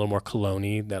 A little more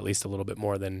cologne-y, at least a little bit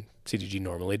more than CDG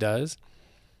normally does.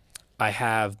 I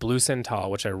have Blue Santal,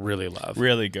 which I really love.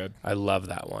 Really good. I love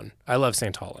that one. I love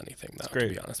Santal anything, though, to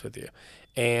be honest with you.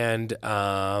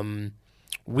 And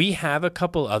we have a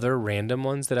couple other random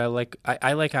ones that I like.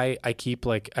 I keep,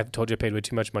 like, I've told you I paid way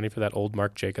too much money for that old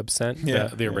Marc Jacobs scent,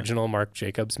 the original Marc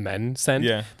Jacobs men scent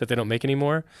that they don't make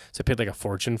anymore. So I paid like a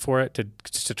fortune for it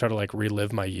to try to like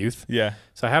relive my youth. Yeah.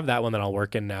 So I have that one that I'll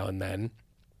work in now and then.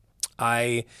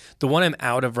 The one I'm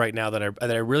out of right now that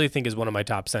I really think is one of my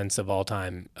top scents of all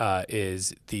time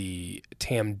is the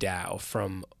Tam Dao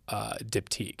from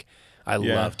Diptyque. I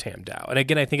love Tam Dao, and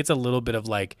again, I think it's a little bit of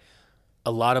like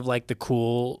a lot of like the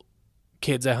cool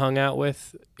kids I hung out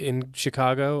with in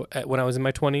Chicago when I was in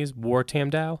my 20s wore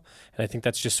Tam Dao, and I think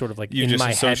that's just sort of like you in just my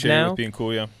head associate now. with being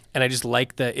cool, yeah. And I just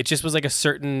like it just was like a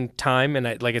certain time, and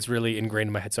it's really ingrained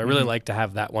in my head. So I really like to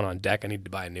have that one on deck. I need to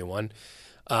buy a new one.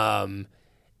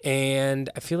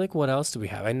 And I feel like what else do we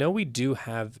have? I know we do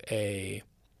have we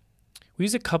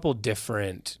use a couple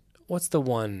different, what's the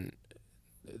one,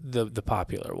 the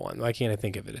popular one? Why can't I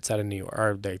think of it? It's out of New York,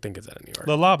 or I think it's out of New York.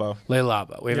 Le Labo. Le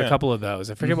Labo. We have a couple of those.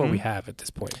 I forget what we have at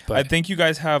this point. But I think you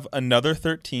guys have another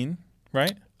 13,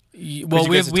 right? Well,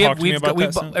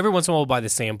 every once in a while we'll buy the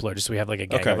sampler just so we have like a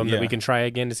gang of them that we can try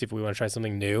again to see if we want to try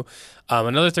something new.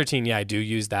 Another 13, I do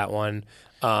use that one.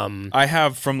 I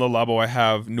have from Le Labo. I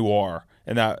have Noir,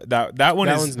 and that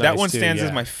one stands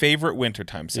as my favorite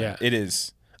wintertime scent. Yeah. It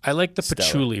is. I like the stellar.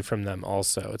 patchouli from them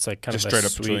also. It's like kind just of straight a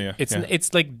up sweet. patchouli. Yeah.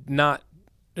 It's like not.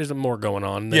 There's more going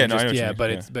on. Than I know what you mean.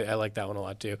 But I like that one a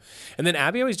lot too. And then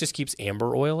Abby always just keeps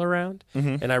amber oil around,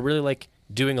 and I really like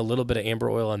doing a little bit of amber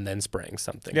oil and then spraying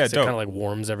something. Yeah, so it kind of like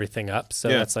warms everything up. So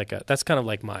that's kind of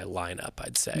like my lineup,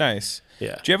 I'd say. Nice.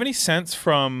 Yeah. Do you have any scents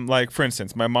from, like, for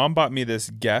instance, my mom bought me this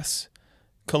Guess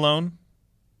cologne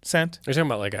scent? You're talking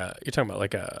about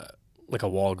like a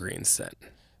Walgreens scent.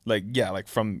 Like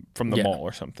from the mall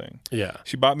or something. Yeah.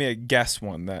 She bought me a Guess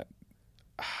one that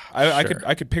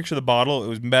I could picture the bottle. It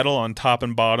was metal on top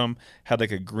and bottom, had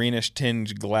like a greenish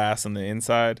tinge glass on the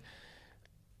inside.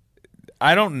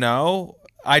 I don't know.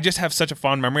 I just have such a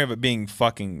fond memory of it being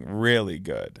fucking really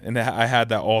good. And I had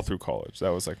that all through college. That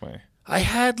was like my... I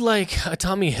had like a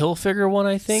Tommy Hilfiger one,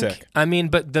 I think. Sick. I mean,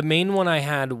 but the main one I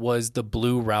had was the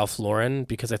blue Ralph Lauren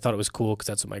because I thought it was cool because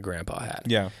that's what my grandpa had.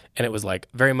 Yeah. And it was like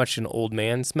very much an old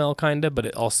man smell kind of, but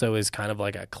it also is kind of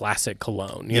like a classic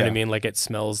cologne. You know what I mean? Like it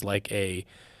smells like a,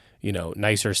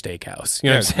 nicer steakhouse. You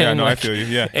know what I'm saying? Yeah, no, like, I feel you.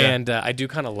 Yeah. And I do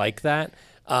kind of like that.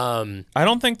 I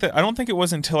don't think it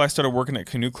was until I started working at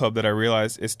Canoe Club that I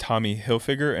realized it's Tommy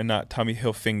Hilfiger and not Tommy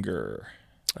Hilfinger.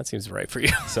 That seems right for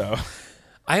you. So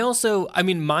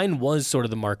mine was sort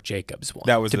of the Marc Jacobs one.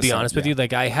 That was to be honest with you.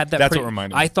 Like I had that. That's what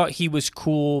reminded me. I thought he was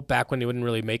cool back when he wouldn't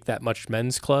really make that much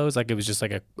men's clothes. Like it was just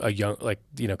like a young, like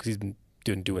because he's been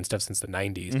doing stuff since the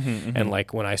 90s. And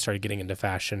like when I started getting into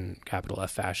fashion, capital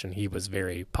F fashion, he was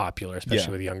very popular,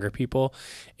 especially with younger people.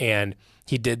 And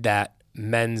he did that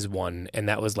men's one, and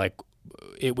that was like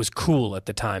it was cool at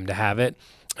the time to have it,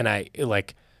 and I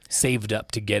like saved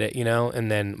up to get it,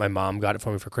 and then my mom got it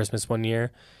for me for Christmas one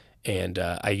year, and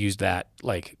I used that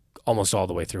like almost all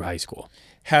the way through high school.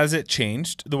 Has it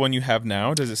changed, the one you have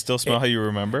now? Does it still smell how you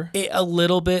remember? A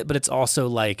little bit, but it's also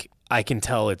like I can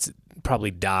tell it's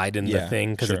probably died in the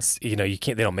thing because it's you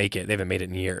can't, they don't make it, they haven't made it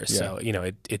in years, so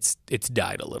it's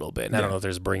died a little bit, and I don't know if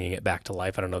there's bringing it back to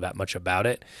life. I don't know that much about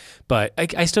it, but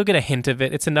I still get a hint of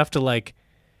it. It's enough to like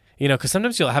because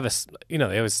sometimes you'll have I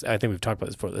think we've talked about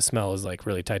this before, the smell is like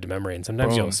really tied to memory, and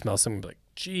sometimes you'll smell something like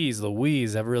geez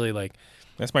Louise, I've really like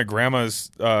that's my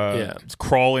grandma's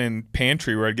crawl-in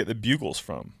pantry where I'd get the bugles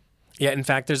from. Yeah, in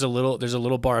fact, there's a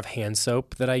little bar of hand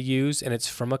soap that I use, and it's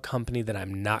from a company that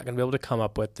I'm not going to be able to come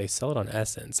up with. They sell it on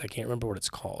Essence. I can't remember what it's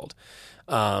called.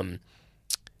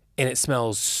 and it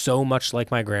smells so much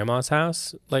like my grandma's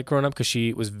house, like growing up, because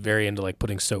she was very into like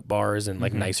putting soap bars and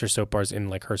like nicer soap bars in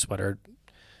like her sweater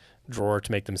drawer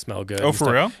to make them smell good. Oh,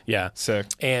 for real? Yeah. Sick.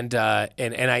 And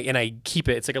I keep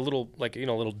it. It's like a little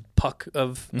little puck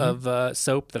of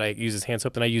soap that I use as hand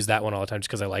soap, and I use that one all the time just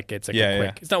because I like it. It's like a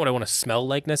quick. It's not what I want to smell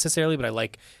like necessarily, but I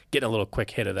like getting a little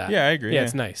quick hit of that. Yeah, I agree. Yeah,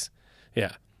 it's nice.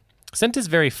 Yeah. Scent is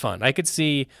very fun. I could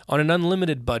see, on an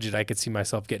unlimited budget, I could see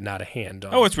myself getting out of hand.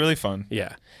 Oh, it's really fun.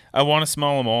 Yeah. I want to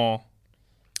smell them all.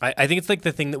 I think it's like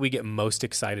the thing that we get most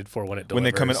excited for when it delivers. When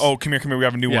they come in, oh, come here, we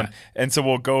have a new one. And so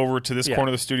we'll go over to this corner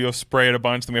of the studio, spray it a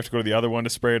bunch, then we have to go to the other one to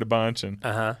spray it a bunch. And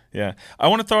yeah. I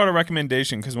want to throw out a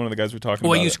recommendation because one of the guys were talking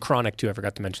about I use Chronic too. I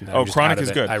forgot to mention that. Oh, Chronic is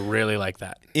good. I really like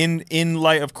that. In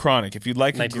light of Chronic, if you'd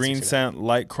like a green scent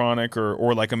like Chronic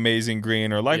or like Amazing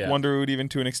Green or like Wonderwood even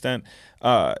to an extent,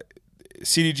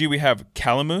 CDG, we have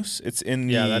Calamus. It's in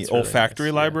the olfactory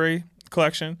library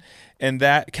collection. And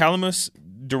that Calamus,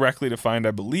 directly defined,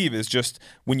 I believe, is just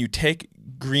when you take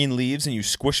green leaves and you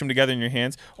squish them together in your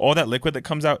hands, all that liquid that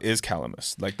comes out is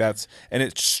Calamus. Like and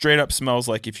it straight up smells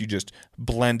like if you just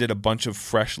blended a bunch of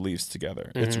fresh leaves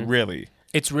together. It's really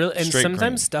and sometimes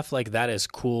green. Stuff like that is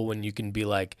cool when you can be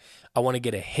like, I want to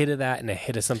get a hit of that and a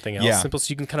hit of something else simple,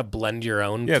 so you can kind of blend your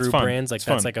own through brands. Like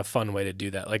that's like a fun way to do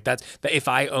that. Like that's if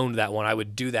I owned that one, I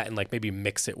would do that and like maybe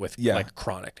mix it with like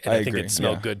Chronic, and I think it'd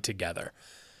smell good together.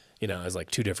 As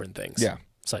like two different things. Yeah.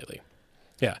 Slightly.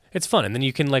 Yeah. It's fun. And then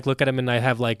you can like look at them, and I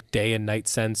have like day and night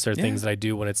scents or things that I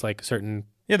do when it's like certain.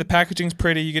 Yeah. The packaging's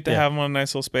pretty. You get to have them on a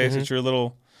nice little space. It's your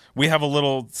little, we have a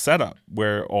little setup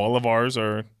where all of ours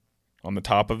are on the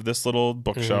top of this little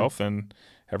bookshelf. And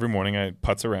every morning I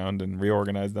putz around and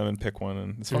reorganize them and pick one,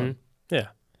 and it's fun. Yeah.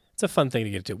 It's a fun thing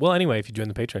to get to. Well, anyway, if you join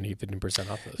the Patreon, you get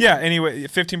 15% off those. Yeah. Anyway,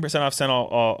 15% off sent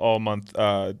all month.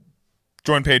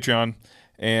 Join Patreon.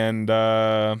 And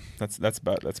that's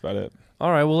about it.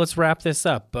 All right, well, let's wrap this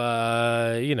up.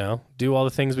 Do all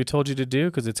the things we told you to do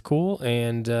because it's cool,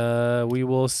 and we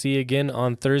will see you again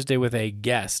on Thursday with a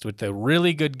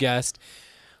really good guest.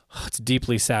 Oh, it's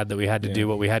deeply sad that we had to do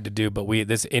what we had to do, but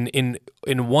in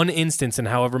one instance, in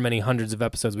however many hundreds of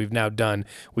episodes we've now done,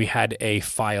 we had a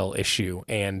file issue,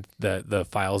 and the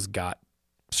files got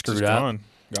screwed up.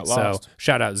 Got lost. So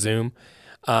shout out Zoom.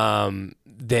 So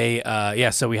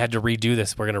we had to redo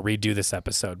this. We're going to redo this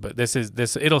episode, but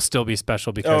it'll still be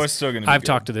special because it's still gonna be I've good.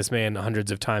 Talked to this man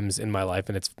hundreds of times in my life,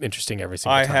 and it's interesting every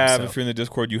single time. I have. If you're in the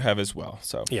Discord, you have as well.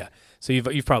 So yeah. So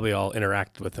you've probably all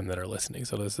interacted with them that are listening.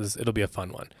 So it'll be a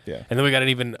fun one. Yeah. And then we got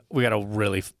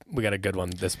a good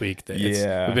one this week. We've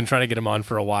been trying to get him on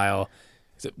for a while.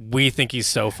 We think he's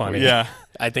so funny. Yeah.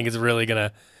 I think it's really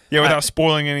gonna. Yeah, without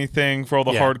spoiling anything for all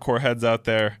the hardcore heads out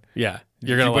there. Yeah.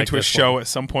 You're gonna went to a show at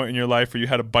some point in your life where you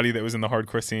had a buddy that was in the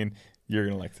hardcore scene. You're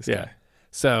gonna like this guy.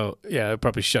 So it'll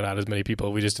probably shut out as many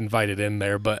people we just invited in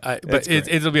there, but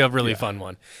it'll be a really fun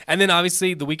one. And then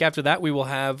obviously the week after that we will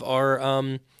have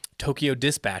our Tokyo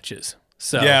dispatches.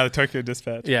 So the Tokyo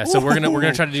dispatch. Yeah, so we're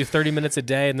gonna try to do 30 minutes a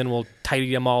day, and then we'll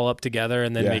tidy them all up together,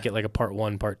 and then make it like a part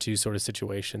 1, part 2 sort of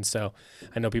situation. So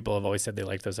I know people have always said they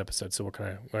like those episodes, so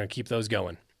we're gonna keep those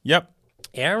going. Yep.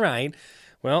 All right.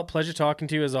 Well, pleasure talking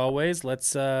to you as always.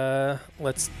 Let's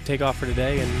take off for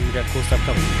today, and we got cool stuff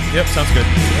coming. Yep, sounds good.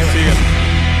 See you guys.